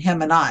information,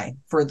 him and I,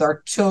 for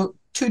their two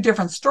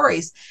different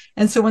stories.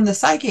 And so when the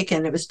psychic,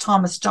 and it was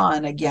Thomas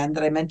John again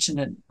that I mentioned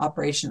in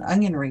Operation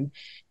Onion Ring,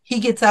 he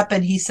gets up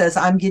and he says,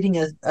 I'm getting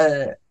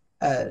a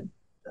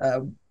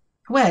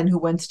twin who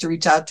wants to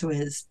reach out to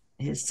his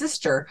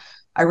sister.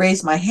 I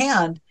raise my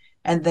hand,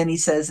 and then he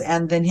says,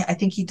 and then I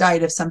think he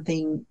died of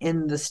something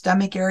in the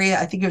stomach area.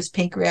 I think it was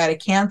pancreatic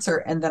cancer.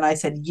 And then I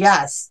said,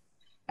 yes.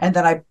 And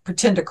then I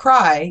pretend to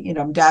cry,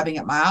 I'm dabbing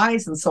at my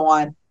eyes and so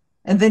on.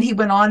 And then he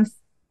went on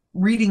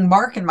reading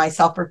Mark and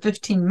myself for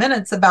 15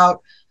 minutes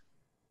about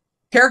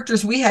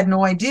characters we had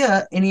no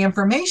idea any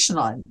information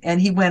on. And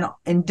he went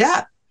in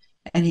depth,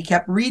 and he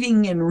kept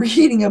reading and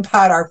reading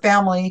about our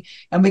family,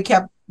 and we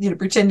kept,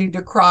 pretending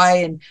to cry,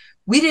 and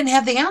we didn't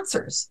have the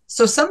answers.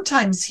 So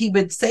sometimes he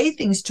would say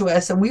things to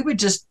us and we would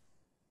just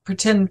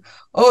pretend,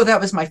 oh, that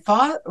was my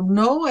father.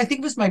 No, I think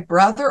it was my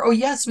brother. Oh,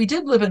 yes, we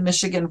did live in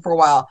Michigan for a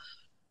while.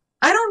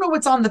 I don't know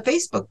what's on the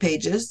Facebook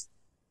pages.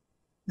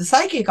 The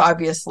psychic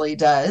obviously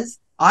does.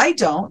 I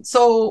don't.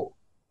 So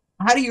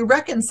how do you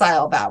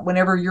reconcile that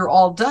whenever you're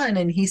all done?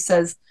 And he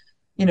says,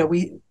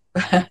 we,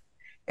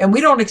 and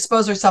we don't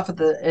expose ourselves at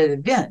the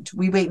event.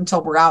 We wait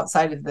until we're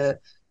outside of the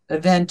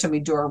event and we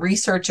do our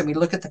research and we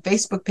look at the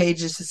Facebook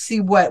pages to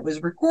see what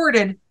was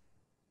recorded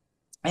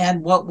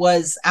and what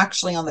was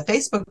actually on the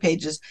Facebook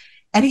pages.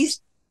 And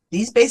he's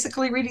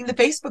basically reading the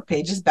Facebook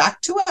pages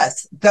back to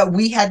us that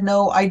we had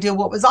no idea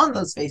what was on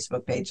those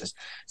Facebook pages.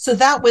 So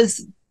that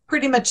was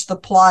pretty much the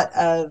plot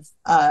of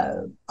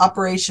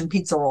Operation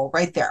Pizza Roll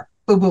right there.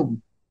 Boom,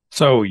 boom.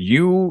 So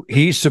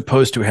he's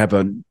supposed to have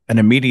an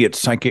immediate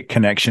psychic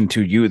connection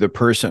to you, the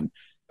person,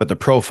 but the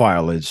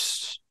profile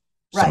is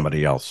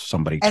somebody else,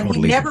 somebody and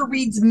totally. He never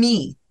reads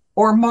me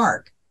or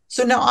Mark.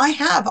 So now I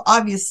have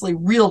obviously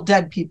real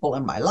dead people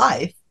in my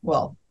life.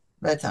 Well,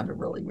 that sounded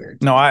really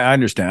weird. No, I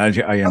understand. I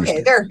understand.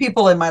 Okay, there are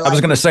people in my life. I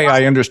was going to say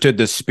I understood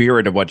the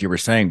spirit of what you were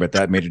saying, but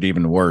that made it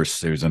even worse,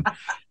 Susan.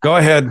 Go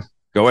ahead.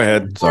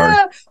 Sorry.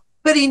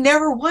 But he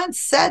never once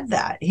said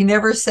that. He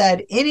never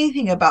said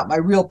anything about my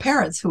real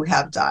parents who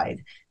have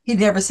died. He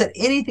never said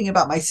anything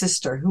about my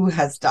sister who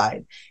has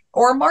died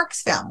or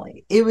Mark's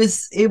family.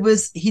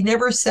 He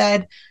never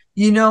said,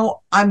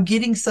 I'm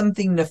getting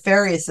something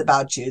nefarious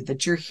about you,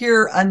 that you're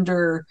here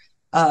under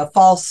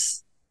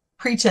false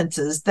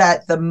pretenses,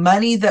 that the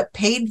money that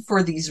paid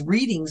for these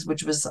readings,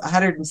 which was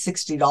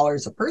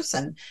 $160 a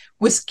person,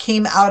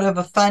 came out of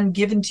a fund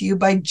given to you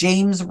by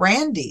James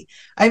Randi.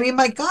 I mean,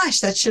 my gosh,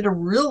 that should have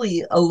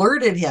really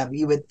alerted him,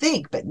 you would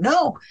think. But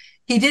no,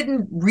 he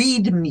didn't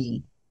read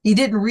me. He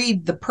didn't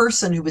read the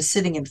person who was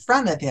sitting in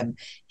front of him.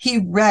 He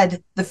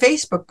read the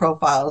Facebook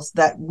profiles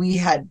that we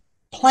had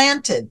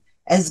planted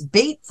as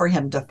bait for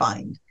him to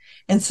find.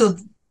 And so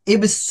it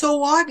was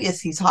so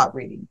obvious he's hot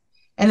reading.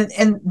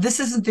 And this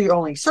isn't the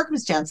only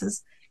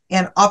circumstances.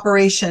 And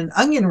Operation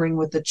Onion Ring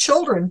with the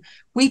children,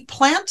 we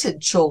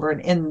planted children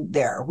in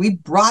there. We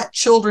brought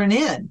children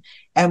in,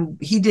 and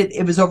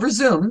it was over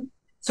Zoom.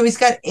 So he's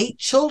got 8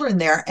 children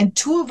there, and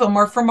 2 of them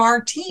are from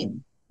our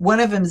team. One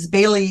of them is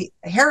Bailey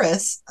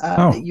Harris,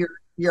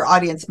 your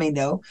audience may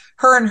know.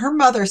 Her and her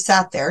mother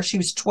sat there. She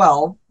was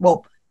 12.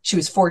 Well, she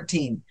was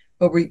 14,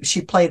 but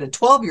she played a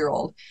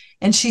 12-year-old.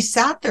 And she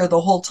sat there the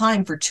whole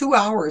time for 2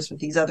 hours with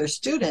these other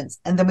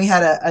students. And then we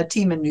had a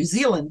team in New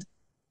Zealand,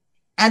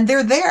 and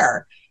they're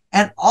there.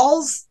 And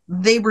all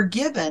they were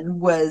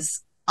given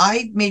was,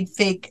 I made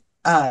fake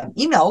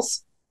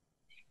emails,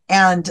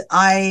 and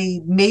I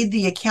made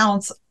the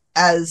accounts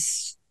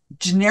as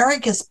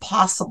generic as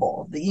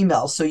possible, the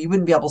emails, so you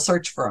wouldn't be able to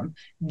search for them.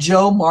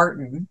 Joe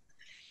Martin.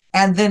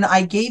 And then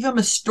I gave him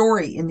a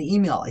story in the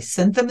email. I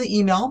sent them the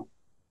email,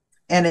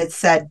 and it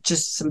said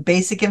just some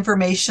basic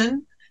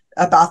information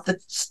about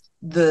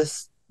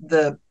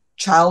the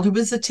child who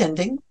was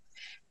attending.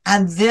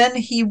 And then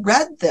he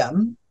read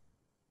them,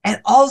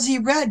 and all he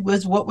read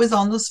was what was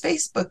on those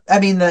the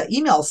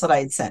emails that I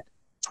had sent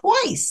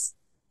twice.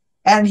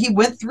 And he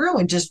went through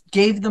and just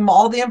gave them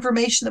all the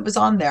information that was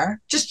on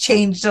there, just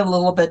changed it a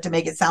little bit to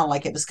make it sound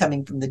like it was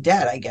coming from the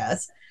dead, I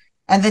guess.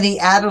 And then he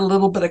added a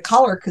little bit of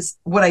color, because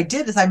what I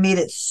did is I made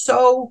it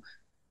so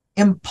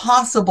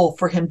impossible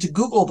for him to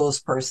Google those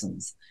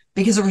persons,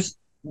 because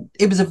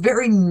it was a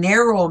very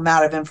narrow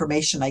amount of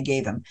information I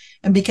gave him.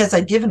 And because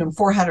I'd given him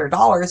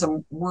 $400,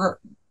 and we're,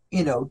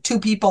 2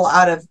 people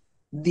out of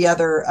the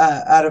other,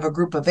 out of a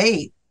group of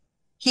 8,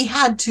 he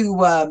had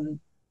to,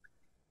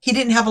 he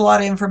didn't have a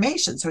lot of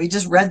information. So he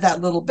just read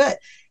that little bit.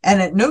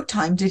 And at no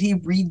time did he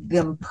read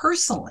them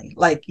personally.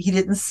 Like, he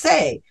didn't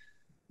say,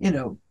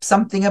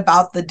 something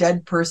about the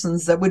dead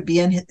persons that would be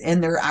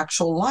in their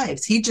actual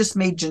lives. He just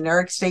made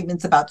generic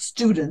statements about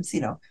students,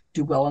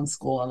 do well in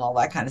school and all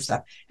that kind of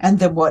stuff. And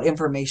then what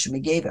information we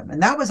gave him.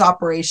 And that was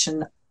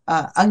Operation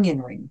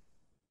Onion Ring.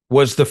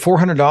 Was the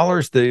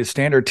 $400 the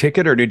standard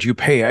ticket, or did you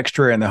pay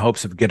extra in the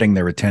hopes of getting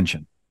their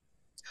attention?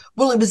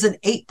 Well, it was an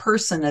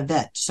 8-person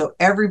event, so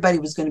everybody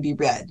was going to be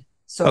read.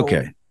 So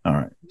Okay. All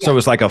right. yeah. So it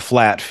was like a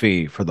flat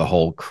fee for the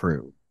whole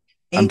crew.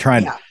 I'm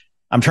trying Yeah.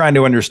 I'm trying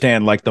to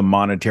understand like the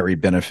monetary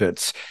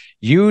benefits.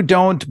 You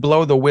don't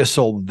blow the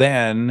whistle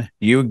then.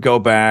 You go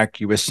back,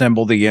 you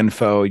assemble the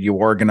info, you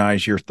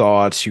organize your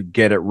thoughts, you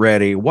get it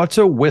ready. What's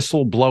a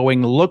whistle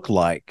blowing look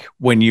like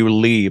when you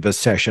leave a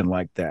session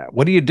like that?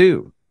 What do you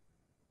do?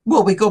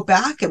 Well, we go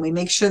back and we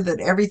make sure that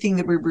everything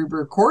that we're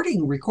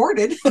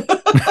recorded,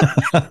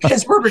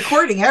 because we're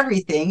recording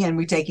everything, and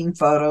we're taking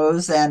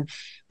photos, and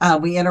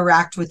we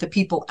interact with the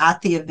people at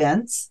the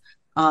events,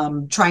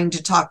 trying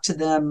to talk to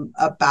them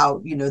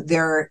about,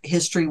 their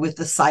history with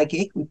the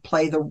psychic. We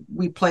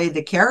play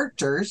the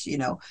characters.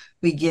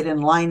 We get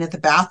in line at the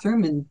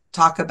bathroom and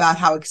talk about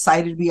how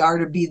excited we are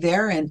to be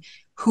there, and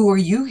who are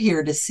you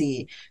here to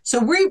see? So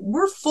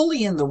we're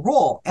fully in the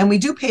role, and we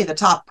do pay the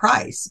top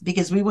price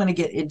because we want to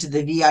get into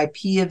the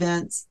VIP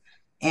events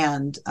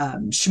and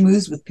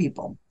schmooze with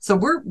people. So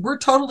we're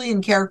totally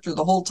in character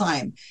the whole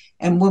time.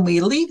 And when we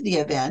leave the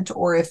event,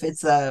 or if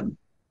it's a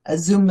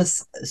Zoom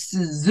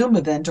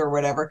event or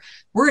whatever,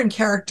 we're in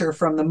character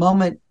from the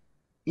moment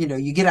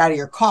you get out of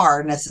your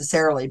car,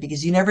 necessarily,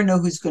 because you never know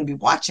who's going to be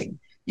watching.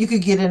 You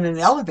could get in an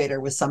elevator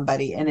with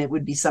somebody, and it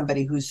would be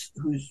somebody who's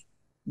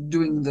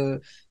doing the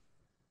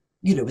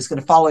is going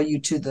to follow you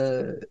to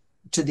the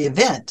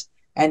event,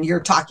 and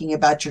you're talking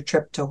about your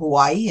trip to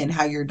Hawaii and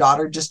how your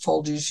daughter just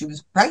told you she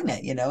was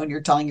pregnant, and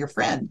you're telling your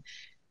friend.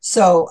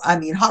 So, I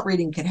mean, hot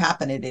reading can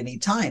happen at any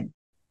time.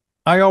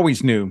 I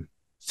always knew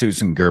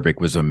Susan Gerbic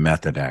was a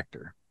method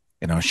actor.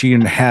 She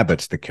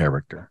inhabits the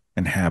character,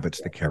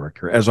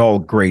 as all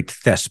great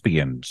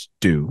thespians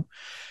do.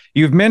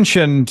 You've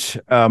mentioned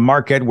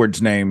Mark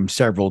Edwards' name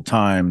several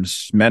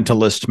times,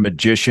 mentalist,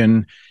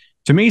 magician.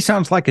 To me,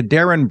 sounds like a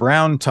Darren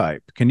Brown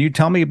type. Can you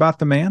tell me about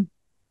the man?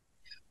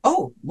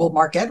 Oh, well,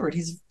 Mark Edward,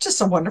 he's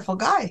just a wonderful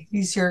guy.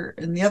 He's here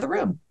in the other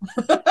room.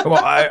 Well,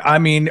 I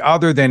mean,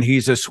 other than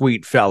he's a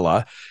sweet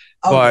fella,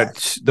 but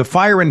yes, the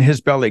fire in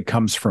his belly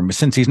comes from,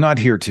 since he's not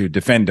here to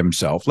defend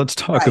himself, let's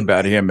talk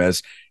about him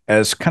as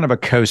kind of a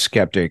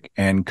co-skeptic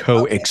and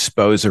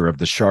co-exposer of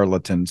the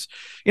charlatans.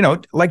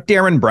 Like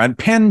Darren Brown.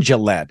 Penn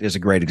Jillette is a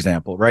great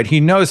example, right? He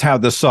knows how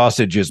the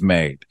sausage is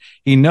made.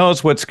 He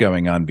knows what's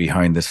going on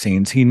behind the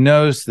scenes. He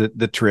knows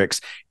the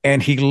tricks,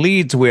 and he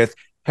leads with,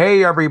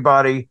 hey,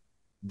 everybody,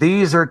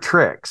 these are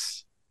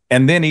tricks.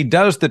 And then he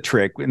does the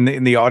trick,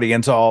 and the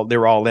audience,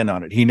 they're all in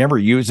on it. He never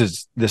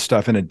uses this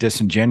stuff in a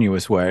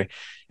disingenuous way.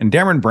 And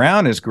Darren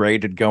Brown is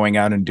great at going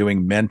out and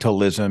doing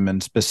mentalism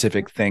and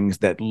specific things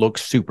that look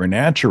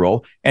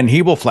supernatural. And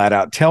he will flat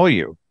out tell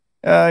you,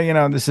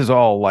 this is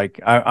all like,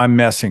 I'm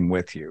messing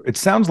with you. It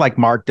sounds like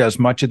Mark does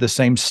much of the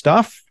same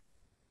stuff.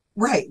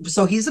 Right.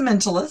 So he's a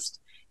mentalist.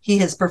 He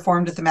has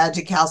performed at the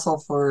Magic Castle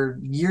for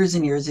years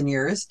and years and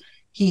years.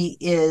 He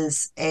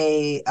is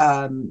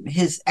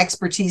his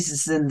expertise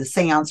is in the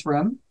seance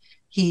room.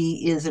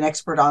 He is an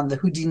expert on the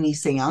Houdini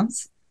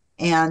seance.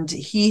 And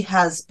he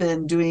has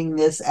been doing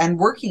this and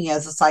working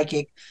as a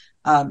psychic,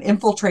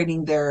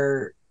 infiltrating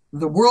the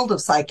world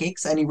of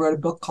psychics. And he wrote a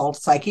book called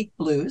Psychic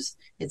Blues.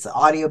 It's an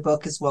audio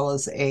book as well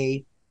as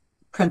a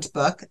print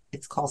book.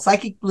 It's called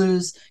Psychic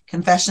Blues,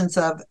 Confessions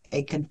of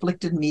a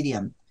Conflicted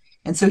Medium.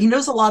 And so he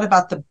knows a lot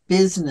about the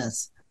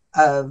business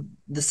of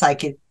the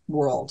psychic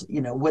world,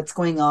 what's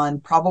going on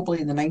probably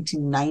in the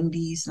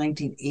 1990s,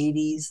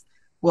 1980s,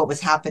 what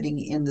was happening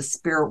in the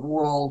spirit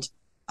world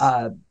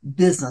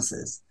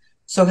businesses.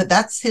 So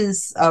that's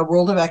his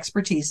world of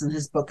expertise, and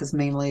his book is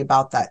mainly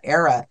about that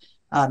era.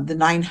 The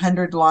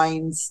 900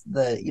 lines,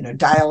 the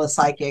dial a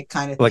psychic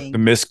kind of like thing. Like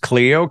the Miss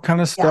Cleo kind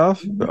of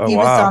stuff? He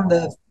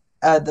was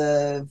on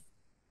the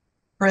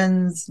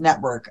Friends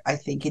Network, I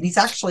think. And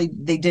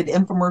they did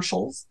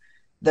infomercials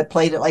that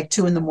played at like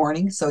 2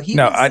 a.m. So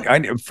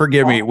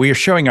forgive me. We are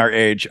showing our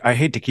age. I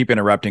hate to keep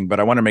interrupting, but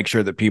I want to make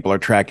sure that people are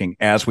tracking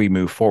as we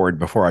move forward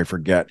before I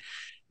forget.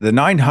 The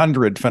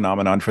 900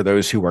 phenomenon, for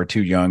those who are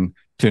too young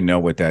to know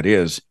what that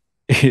is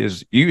you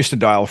used to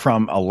dial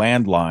from a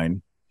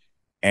landline,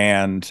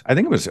 and I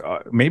think it was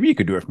maybe you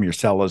could do it from your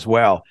cell as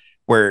well,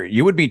 where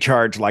you would be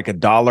charged like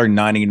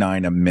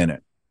 $1.99 a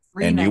minute,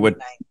 and you would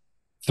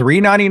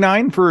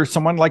 $3.99 for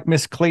someone like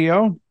Miss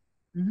Cleo.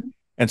 Mm-hmm.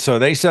 And so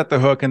they set the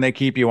hook and they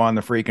keep you on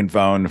the freaking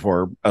phone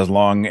for as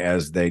long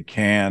as they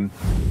can.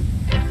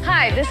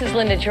 Hi, this is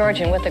Linda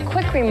Georgian with a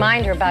quick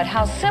reminder about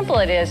how simple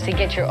it is to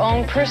get your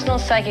own personal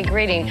psychic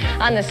reading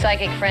on the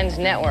Psychic Friends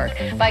Network.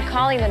 By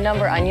calling the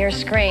number on your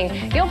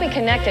screen, you'll be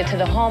connected to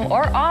the home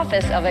or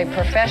office of a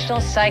professional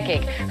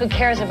psychic who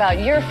cares about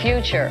your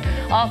future.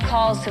 All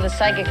calls to the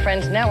Psychic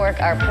Friends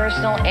Network are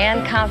personal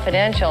and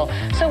confidential.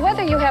 So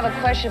whether you have a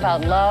question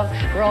about love,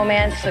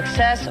 romance,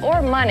 success,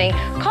 or money,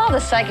 call the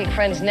Psychic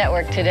Friends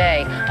Network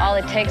today. All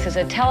it takes is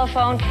a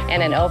telephone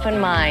and an open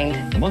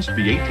mind. Must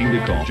be 18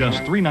 to call. Just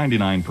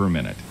 $3.99 per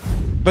minute.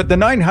 But the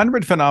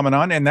 900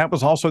 phenomenon, and that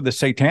was also the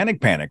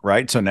satanic panic,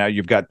 right? So now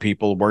you've got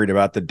people worried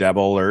about the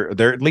devil, or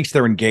they're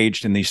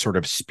engaged in these sort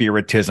of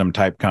spiritism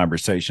type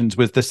conversations.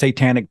 Was the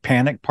satanic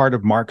panic part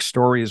of Mark's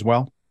story as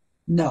well?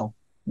 No,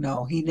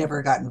 No, he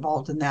never got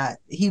involved in that.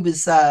 He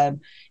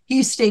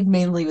stayed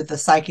mainly with the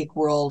psychic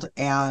world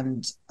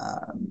and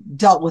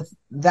dealt with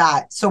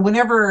that. So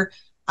whenever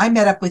I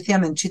met up with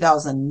him in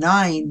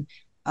 2009,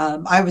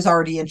 I was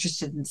already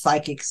interested in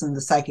psychics and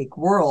the psychic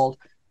world,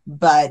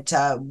 but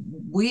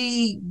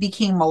we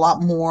became a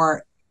lot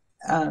more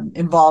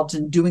involved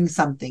in doing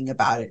something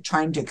about it,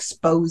 trying to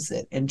expose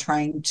it and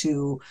trying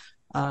to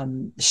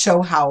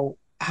show how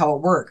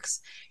it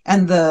works.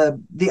 And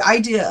the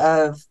idea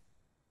of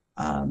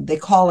they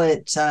call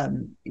it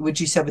what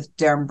you said with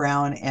Darren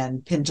Brown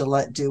and Penn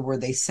Jillette do, where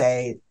they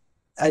say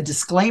a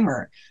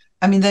disclaimer.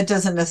 I mean, that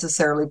doesn't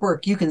necessarily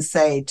work. You can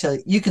say till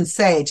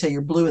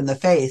you're blue in the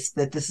face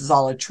that this is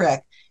all a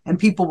trick, and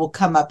people will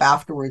come up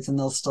afterwards and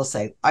they'll still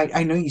say,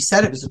 I know you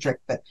said it was a trick,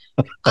 but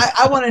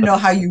I want to know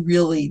how you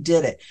really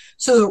did it.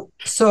 So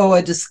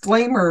a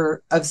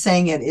disclaimer of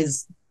saying it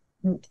is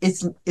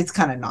it's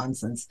kind of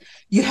nonsense.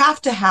 You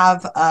have to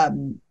have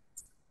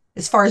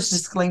as far as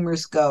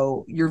disclaimers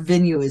go, your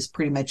venue is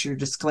pretty much your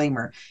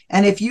disclaimer.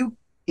 And if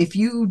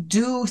you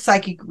do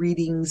psychic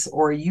readings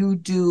or you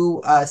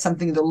do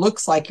something that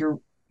looks like you're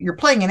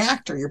playing an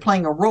actor, you're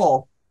playing a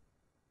role,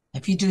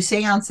 if you do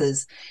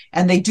seances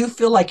and they do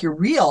feel like you're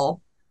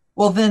real,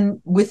 well,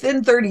 then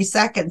within 30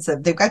 seconds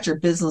of they've got your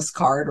business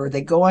card or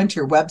they go onto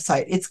your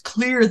website, it's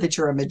clear that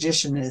you're a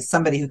magician and is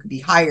somebody who could be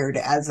hired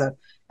as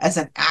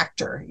an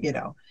actor,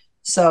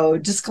 So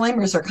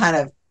disclaimers are kind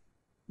of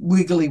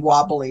wiggly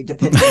wobbly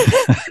depending.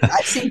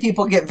 I've seen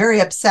people get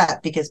very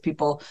upset because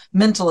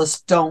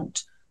mentalists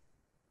don't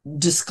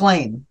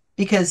disclaim,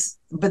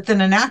 but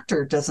then an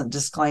actor doesn't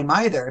disclaim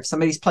either. If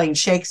somebody's playing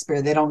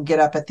Shakespeare, they don't get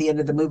up at the end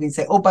of the movie and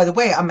say, oh, by the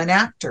way, I'm an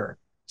actor.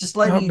 Just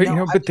letting you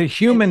know. But the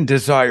human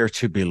desire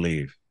to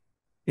believe,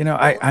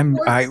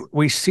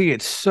 we see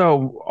it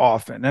so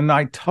often, and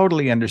I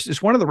totally understand.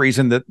 It's one of the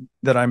reasons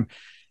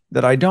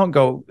that I don't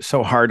go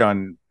so hard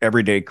on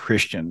everyday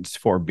Christians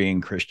for being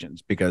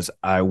Christians, because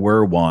I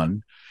were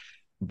one,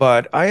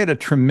 but I had a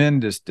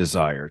tremendous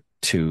desire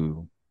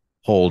to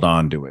hold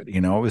on to it.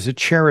 It was a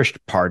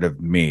cherished part of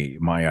me,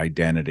 my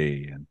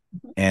identity,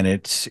 and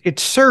it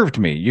served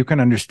me. You can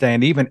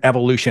understand even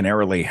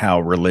evolutionarily how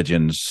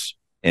religions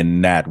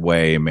in that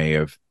way may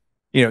have,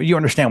 you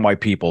understand why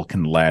people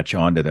can latch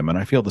onto them. And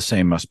I feel the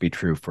same must be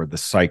true for the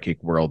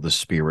psychic world, the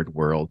spirit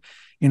world.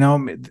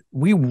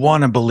 We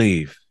want to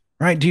believe.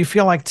 Right. Do you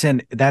feel like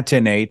that's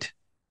innate,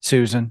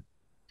 Susan?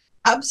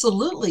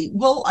 Absolutely.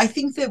 Well, I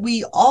think that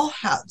we all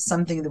have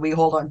something that we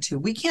hold on to.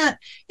 We can't,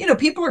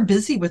 people are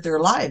busy with their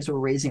lives. We're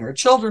raising our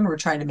children. We're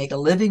trying to make a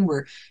living.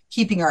 We're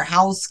keeping our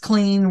house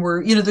clean.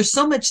 There's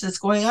so much that's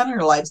going on in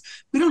our lives.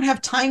 We don't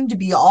have time to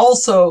be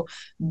also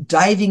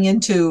diving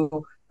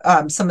into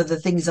some of the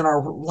things in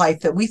our life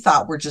that we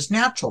thought were just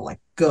natural,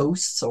 like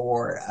ghosts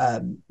or,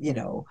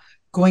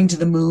 going to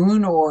the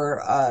moon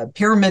or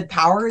pyramid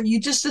power. You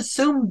just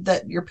assume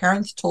that your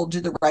parents told you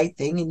the right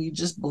thing and you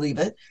just believe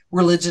it.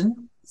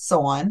 Religion,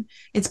 so on.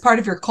 It's part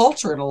of your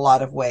culture in a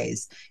lot of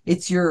ways.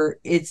 It's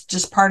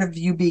just part of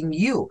you being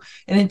you.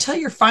 And until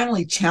you're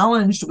finally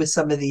challenged with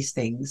some of these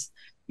things,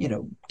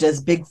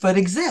 does Bigfoot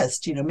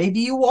exist? Maybe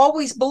you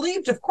always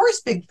believed, of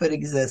course, Bigfoot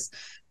exists,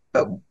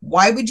 but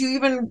why would you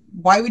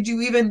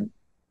even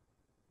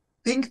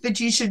think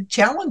that you should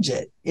challenge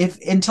it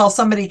until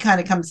somebody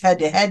kind of comes head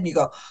to head and you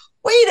go,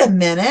 wait a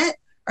minute,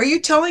 are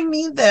you telling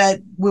me that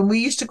when we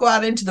used to go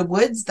out into the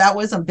woods, that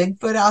wasn't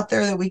Bigfoot out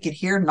there that we could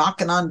hear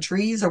knocking on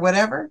trees or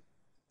whatever?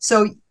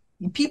 So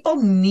people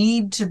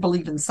need to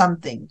believe in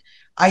something,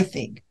 I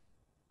think.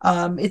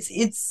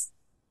 It's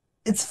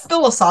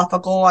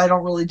philosophical. I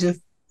don't really do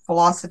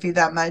philosophy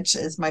that much,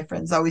 as my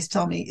friends always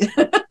tell me.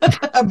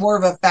 I'm more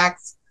of a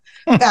facts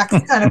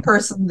kind of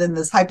person than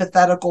this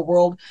hypothetical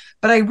world.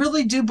 But I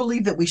really do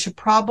believe that we should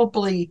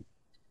probably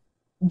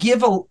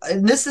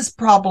and this is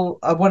probably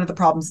one of the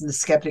problems in the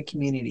skeptic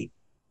community,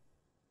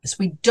 is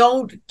we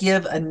don't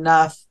give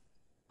enough,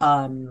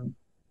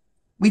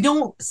 we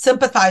don't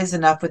sympathize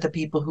enough with the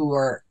people who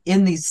are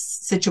in these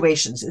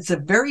situations. It's a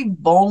very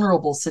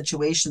vulnerable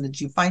situation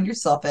that you find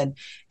yourself in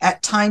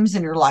at times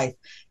in your life.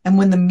 And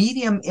when the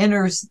medium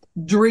enters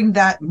during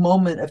that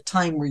moment of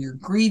time where you're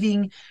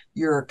grieving,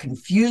 you're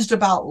confused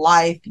about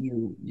life,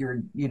 your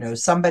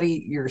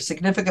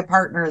significant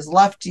partner has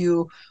left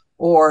you,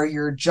 or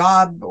your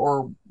job,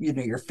 or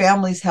your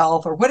family's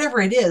health, or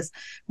whatever it is,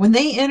 when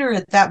they enter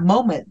at that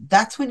moment,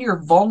 that's when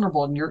you're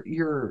vulnerable and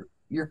your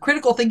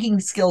critical thinking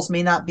skills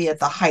may not be at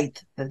the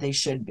height that they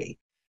should be.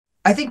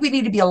 I think we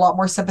need to be a lot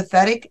more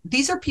sympathetic.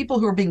 These are people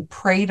who are being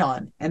preyed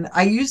on, and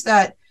I use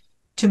that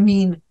to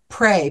mean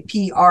prey,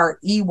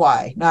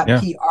 P-R-E-Y, not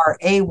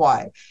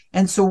P-R-A-Y.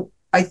 And so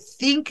I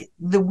think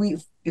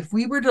that if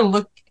we were to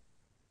look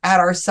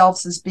at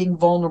ourselves as being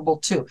vulnerable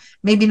too,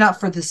 maybe not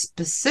for the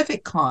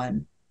specific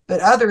con, but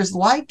others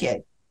like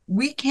it,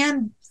 we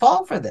can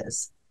fall for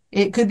this.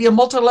 It could be a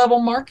multi-level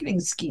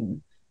marketing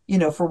scheme,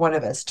 for one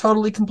of us,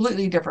 totally,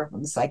 completely different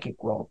from the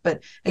psychic world.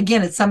 But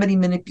again, it's somebody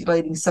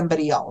manipulating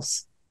somebody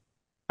else.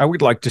 I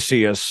would like to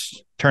see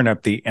us turn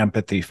up the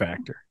empathy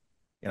factor.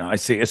 I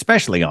see,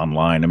 especially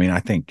online. I mean, I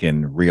think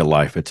in real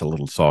life it's a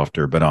little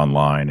softer, but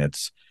online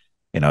it's,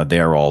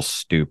 they're all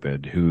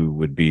stupid. Who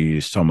would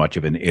be so much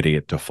of an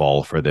idiot to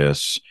fall for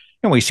this?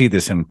 And we see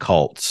this in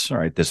cults,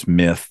 right? This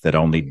myth that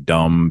only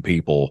dumb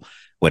people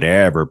would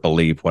ever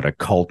believe what a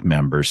cult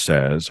member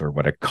says or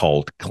what a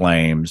cult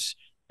claims.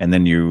 And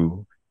then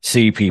you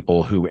see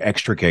people who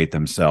extricate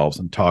themselves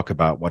and talk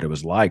about what it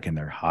was like. And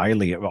they're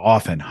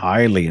often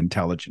highly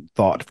intelligent,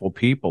 thoughtful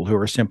people who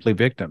are simply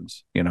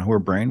victims, who are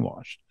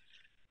brainwashed.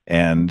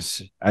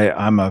 And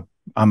I'm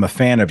a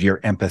fan of your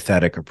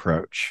empathetic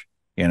approach,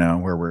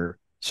 where we're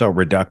so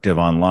reductive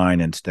online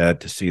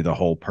instead to see the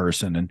whole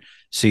person and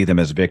see them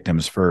as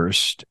victims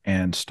first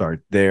and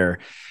start there.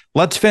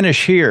 Let's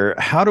finish here.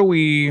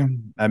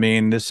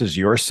 This is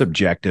your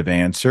subjective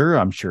answer.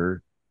 I'm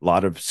sure a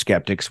lot of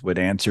skeptics would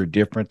answer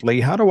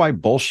differently. How do I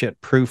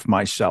bullshit proof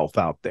myself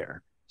out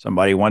there?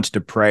 Somebody wants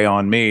to prey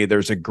on me.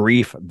 There's a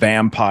grief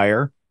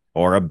vampire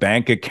or a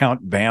bank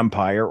account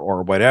vampire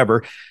or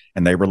whatever,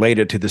 and they relate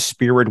it to the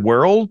spirit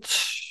world.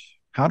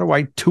 How do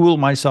I tool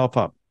myself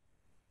up?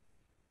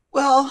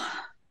 Well,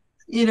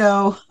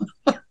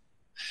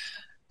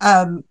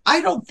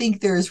 I don't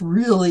think there's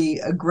really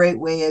a great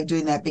way of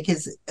doing that,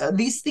 because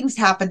these things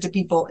happen to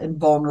people in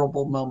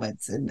vulnerable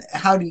moments. And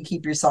how do you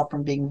keep yourself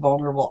from being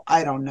vulnerable?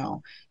 I don't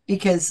know,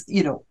 because,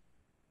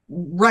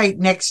 right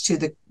next to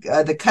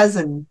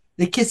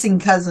the kissing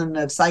cousin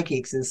of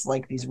psychics is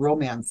like these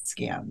romance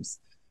scams.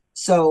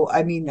 So,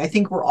 I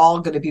think we're all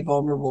going to be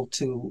vulnerable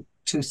to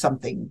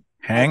something.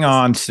 Hang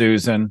on,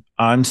 Susan.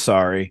 I'm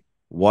sorry.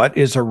 What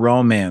is a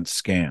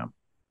romance scam?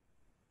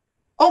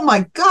 Oh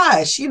my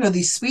gosh,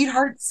 these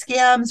sweetheart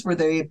scams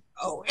where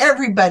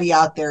everybody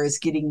out there is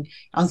getting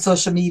on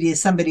social media,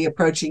 somebody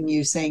approaching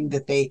you saying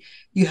that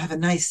you have a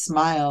nice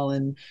smile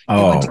and they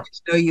want to get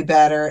to know you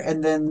better.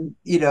 And then,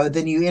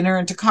 then you enter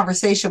into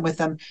conversation with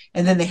them,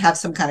 and then they have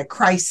some kind of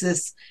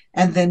crisis,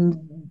 and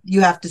then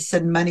you have to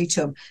send money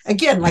to them.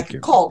 Again, like a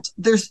cult.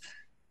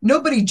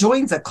 Nobody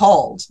joins a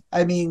cult.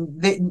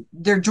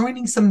 They're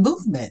joining some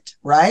movement,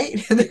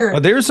 right?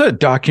 There's a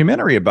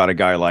documentary about a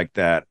guy like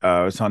that.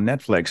 It's on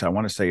Netflix. I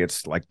want to say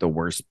it's like the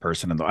worst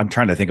person I'm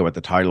trying to think of what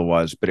the title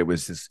was, but it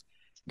was this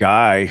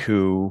guy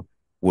who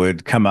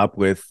would come up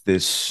with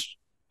this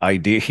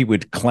idea. He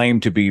would claim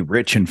to be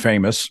rich and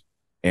famous,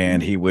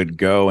 and he would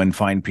go and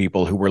find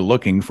people who were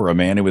looking for a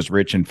man who was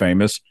rich and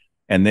famous.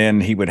 And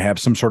then he would have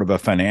some sort of a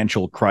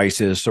financial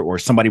crisis, or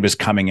somebody was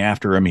coming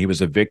after him. He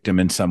was a victim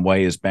in some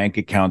way. His bank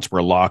accounts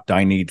were locked.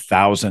 I need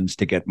thousands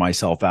to get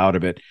myself out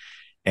of it.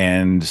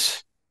 And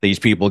these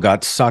people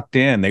got sucked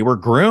in. They were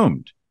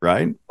groomed,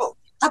 right? Well,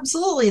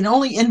 absolutely. And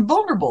only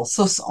invulnerable.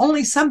 So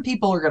only some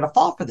people are going to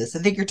fall for this. I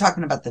think you're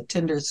talking about the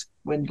Tinder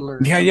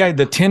swindler. Yeah.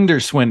 The Tinder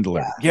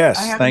swindler. Yeah. Yes.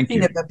 I haven't thank seen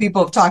you. it, but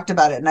people have talked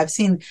about it. And I've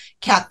seen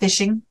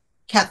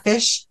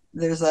catfish.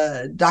 There's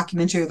a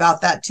documentary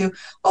about that too.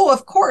 Oh,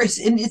 of course.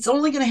 And it's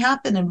only going to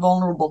happen in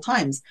vulnerable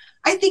times.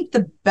 I think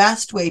the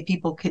best way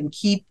people can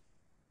keep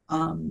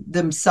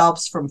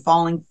themselves from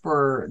falling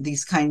for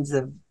these kinds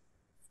of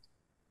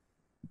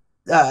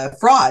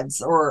frauds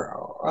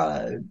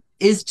or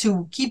is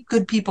to keep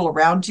good people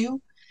around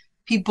you,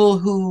 people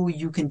who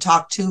you can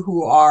talk to,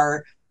 who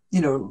are,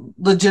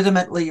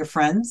 legitimately your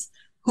friends,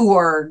 who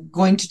are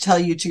going to tell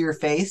you to your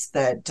face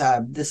that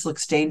this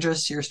looks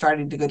dangerous. You're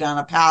starting to go down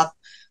a path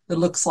that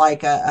looks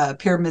like a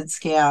pyramid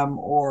scam,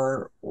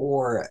 or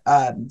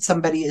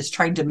somebody is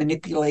trying to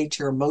manipulate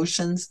your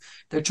emotions.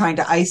 They're trying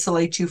to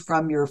isolate you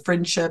from your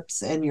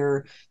friendships and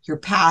your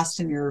past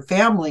and your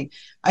family.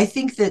 I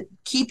think that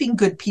keeping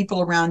good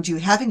people around you,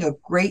 having a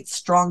great,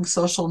 strong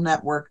social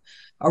network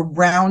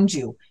around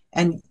you,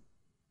 and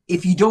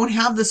if you don't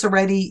have this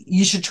already,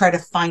 you should try to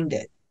find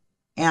it.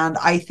 And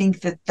I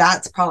think that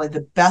that's probably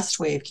the best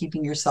way of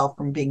keeping yourself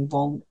from being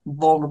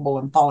vulnerable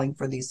and falling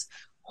for these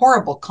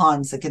horrible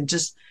cons that can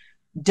just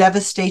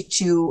devastate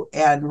you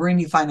and ruin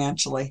you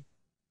financially.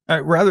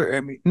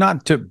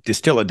 Not to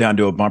distill it down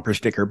to a bumper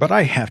sticker, but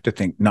I have to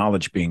think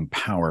knowledge being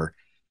power.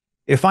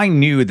 If I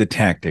knew the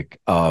tactic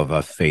of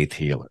a faith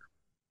healer,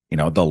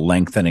 the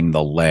lengthening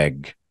the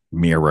leg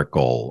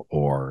miracle,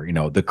 or,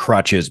 the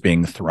crutches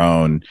being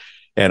thrown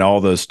and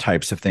all those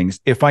types of things,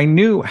 if I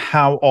knew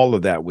how all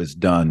of that was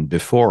done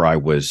before I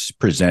was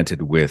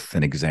presented with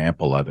an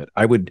example of it,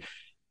 I would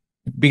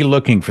be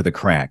looking for the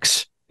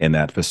cracks in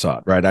that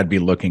facade, right? I'd be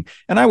looking,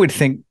 and I would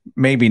think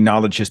maybe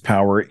knowledge is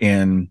power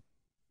in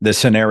the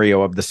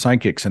scenario of the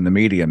psychics and the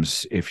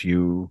mediums. If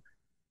you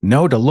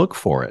know to look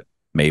for it,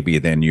 maybe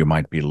then you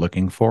might be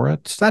looking for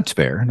it. That's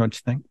fair, don't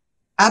you think?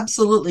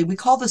 Absolutely. We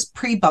call this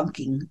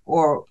pre-bunking,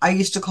 or I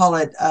used to call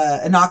it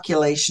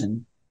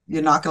inoculation. The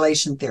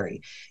inoculation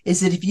theory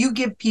is that if you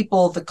give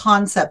people the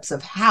concepts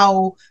of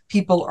how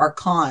people are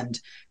conned,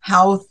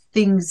 how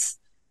things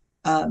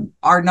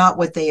are not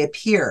what they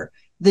appear,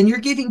 then you're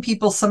giving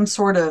people some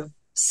sort of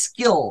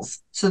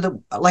skills, so that,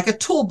 like a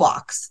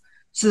toolbox,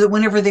 so that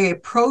whenever they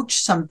approach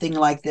something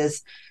like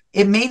this,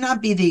 it may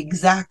not be the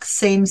exact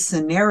same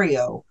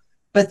scenario,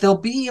 but they'll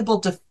be able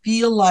to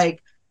feel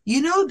like,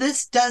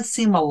 this does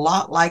seem a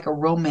lot like a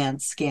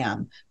romance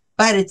scam,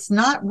 but it's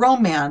not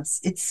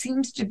romance. It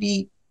seems to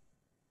be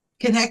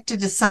connected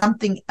to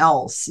something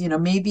else,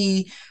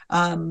 maybe,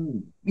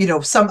 some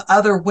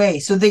other way.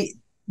 So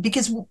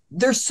because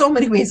there's so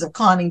many ways of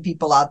conning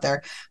people out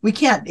there. We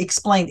can't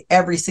explain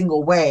every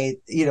single way.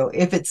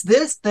 If it's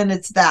this, then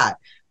it's that.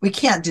 We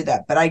can't do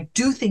that. But I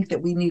do think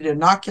that we need to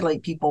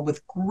inoculate people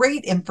with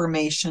great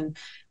information.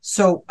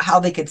 So how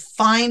they could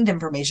find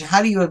information.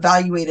 How do you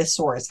evaluate a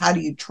source? How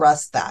do you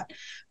trust that?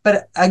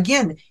 But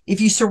again,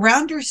 if you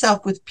surround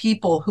yourself with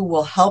people who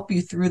will help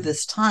you through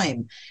this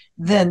time,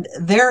 then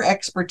their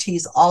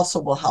expertise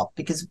also will help,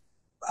 because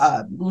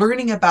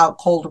learning about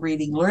cold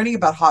reading, learning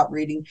about hot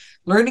reading,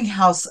 learning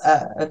how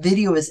a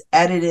video is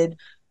edited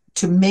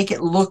to make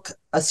it look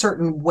a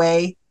certain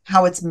way,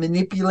 how it's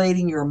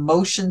manipulating your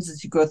emotions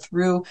as you go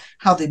through,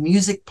 how the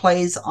music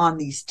plays on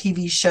these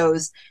TV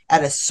shows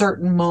at a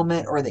certain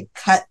moment, or they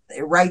cut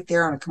right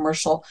there on a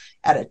commercial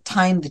at a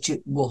time that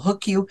will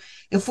hook you.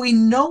 If we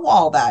know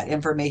all that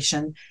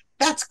information,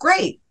 that's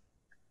great.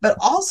 But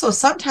also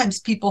sometimes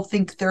people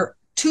think they're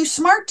too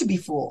smart to be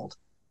fooled.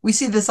 We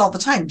see this all the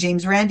time.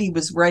 James Randi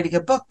was writing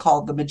a book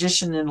called The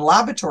Magician in a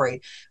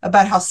Laboratory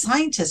about how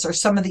scientists are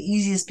some of the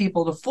easiest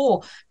people to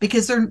fool,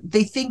 because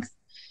they think,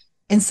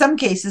 in some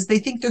cases, they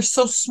think they're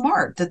so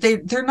smart that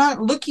they're not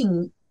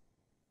looking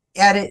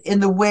at it in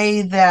the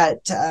way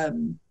that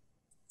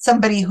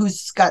somebody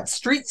who's got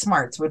street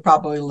smarts would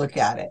probably look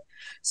at it.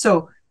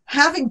 So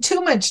having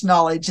too much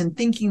knowledge and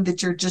thinking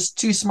that you're just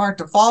too smart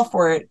to fall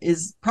for it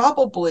is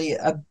probably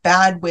a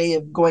bad way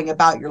of going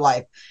about your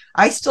life.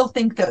 I still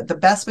think that the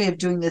best way of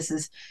doing this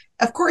is,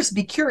 of course,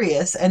 be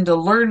curious and to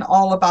learn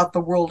all about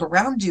the world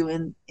around you,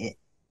 and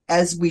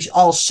as we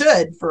all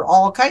should for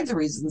all kinds of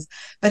reasons,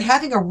 but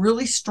having a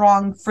really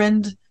strong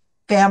friend,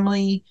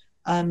 family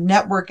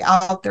network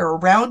out there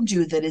around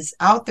you that is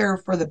out there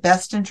for the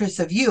best interests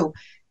of you.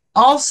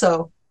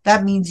 Also,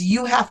 that means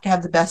you have to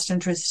have the best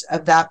interests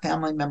of that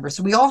family member.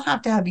 So we all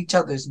have to have each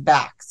other's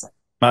backs.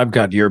 I've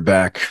got your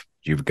back.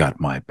 You've got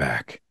my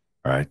back.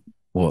 All right.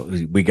 Well,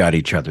 we got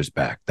each other's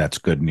back. That's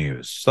good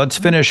news. Let's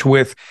finish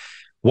with,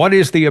 what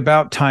is the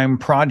About Time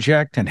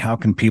Project and how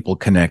can people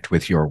connect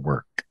with your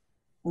work?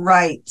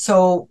 Right.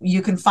 So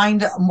you can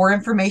find more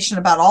information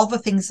about all the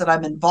things that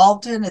I'm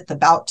involved in at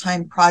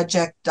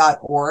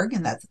theabouttameproject.org,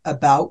 and that's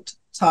About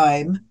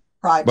Time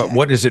Project. But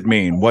what does it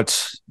mean?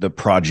 What's the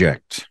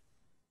project?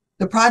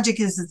 The project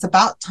is, it's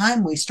about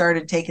time we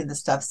started taking this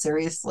stuff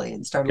seriously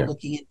and started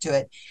looking into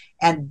it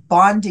and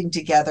bonding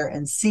together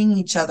and seeing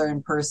each other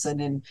in person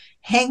and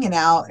hanging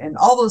out and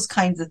all those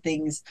kinds of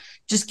things,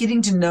 just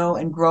getting to know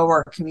and grow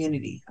our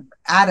community. I'm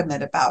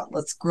adamant about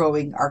let's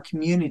growing our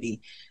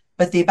community.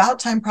 But the About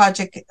Time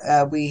Project,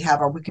 we have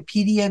our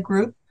Wikipedia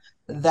group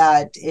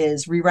that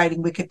is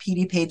rewriting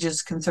Wikipedia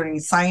pages concerning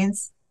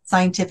science,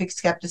 scientific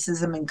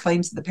skepticism, and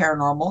claims of the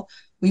paranormal.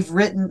 We've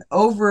written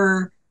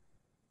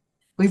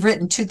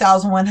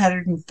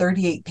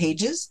 2,138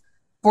 pages.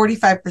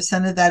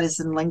 45% of that is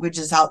in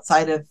languages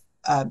outside of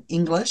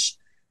English.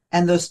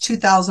 And those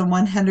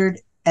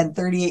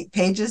 2,138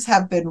 pages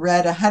have been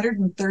read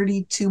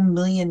 132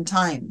 million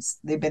times.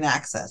 They've been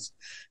accessed.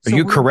 Are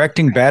you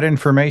correcting bad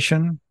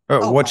information?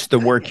 What's the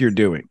work you're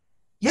doing?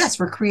 Yes,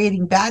 we're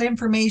creating bad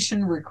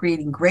information. We're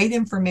creating great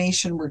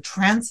information. We're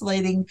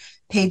translating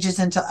pages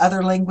into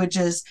other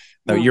languages.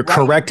 No, you're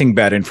correcting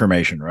bad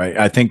information, right?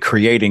 I think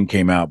creating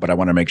came out, but I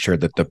want to make sure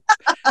that the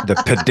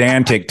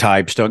pedantic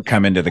types don't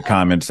come into the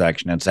comment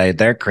section and say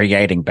they're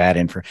creating bad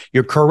info.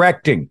 You're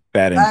correcting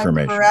bad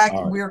information. Correct.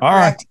 We're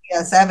correcting.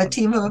 Yes, I have a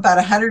team of about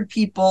 100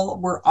 people.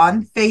 We're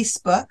on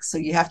Facebook, so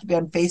you have to be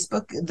on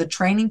Facebook. The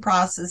training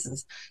process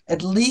is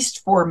at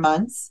least 4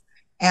 months.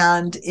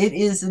 And it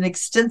is an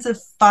extensive,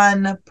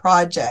 fun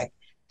project.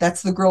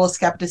 That's the Girl of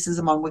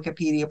Skepticism on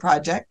Wikipedia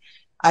project.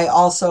 I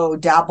also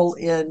dabble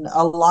in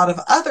a lot of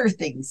other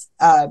things.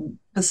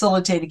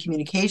 Facilitated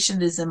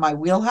communication is in my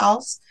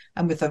wheelhouse.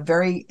 I'm with a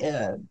very,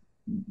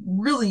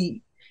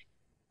 really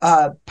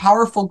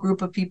powerful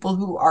group of people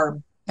who are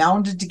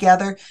bounded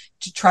together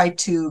to try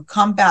to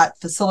combat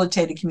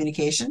facilitated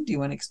communication. Do you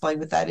want to explain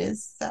what that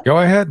is, Seth? Go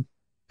ahead.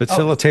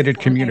 Facilitated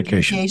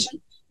communication.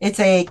 It's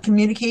a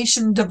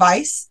communication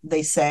device,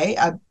 they say.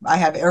 I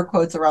have air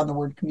quotes around the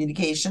word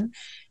communication,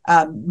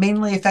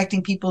 mainly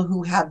affecting people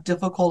who have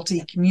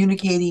difficulty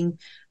communicating,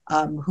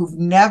 who've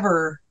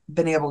never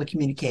been able to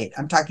communicate.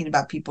 I'm talking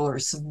about people who are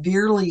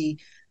severely,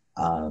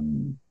 how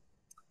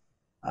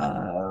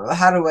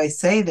do I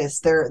say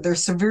this? They're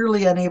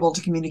severely unable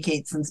to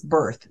communicate since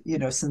birth,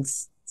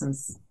 since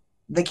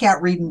they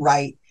can't read and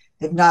write.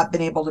 They've not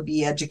been able to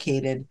be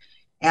educated.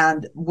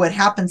 And what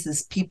happens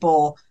is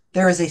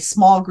there is a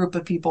small group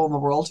of people in the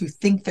world who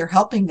think they're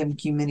helping them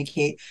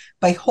communicate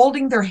by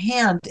holding their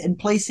hand and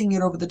placing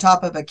it over the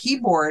top of a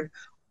keyboard,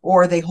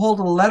 or they hold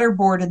a letter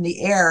board in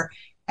the air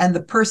and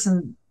the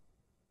person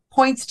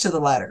points to the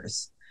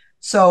letters.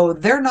 So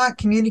they're not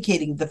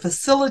communicating. The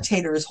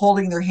facilitator is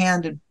holding their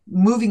hand and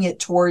moving it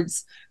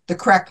towards the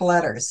correct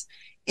letters.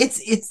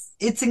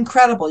 It's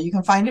incredible. You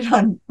can find it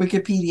on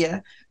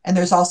Wikipedia. And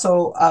there's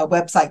also a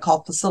website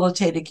called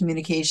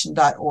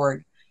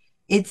facilitatedcommunication.org.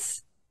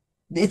 it's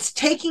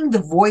taking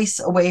the voice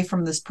away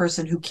from this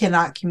person who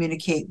cannot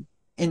communicate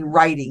in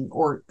writing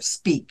or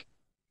speak.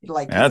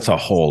 Like that's a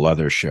whole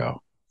other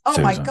show. Oh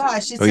Susan. my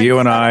gosh. So you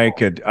and I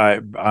could,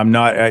 I'm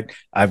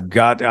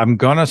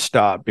going to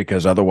stop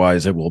because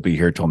otherwise it will be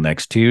here till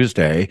next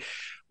Tuesday.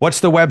 What's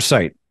the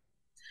website?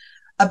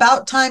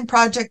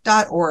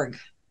 AboutTimeProject.org.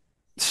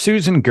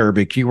 Susan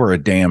Gerbic, you are a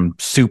damn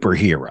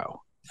superhero.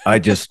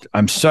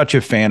 I'm such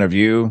a fan of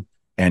you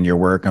and your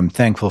work. I'm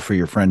thankful for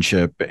your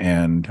friendship,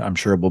 and I'm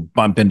sure we'll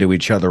bump into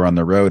each other on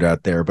the road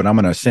out there, but I'm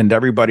going to send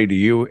everybody to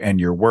you and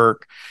your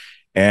work.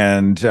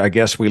 And I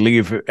guess we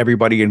leave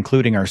everybody,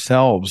 including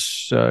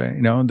ourselves,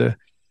 the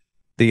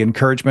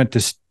encouragement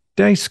to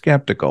stay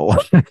skeptical.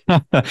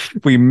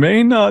 We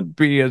may not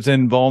be as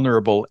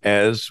invulnerable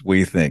as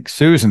we think.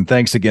 Susan,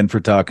 thanks again for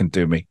talking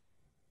to me.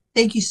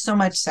 Thank you so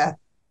much, Seth.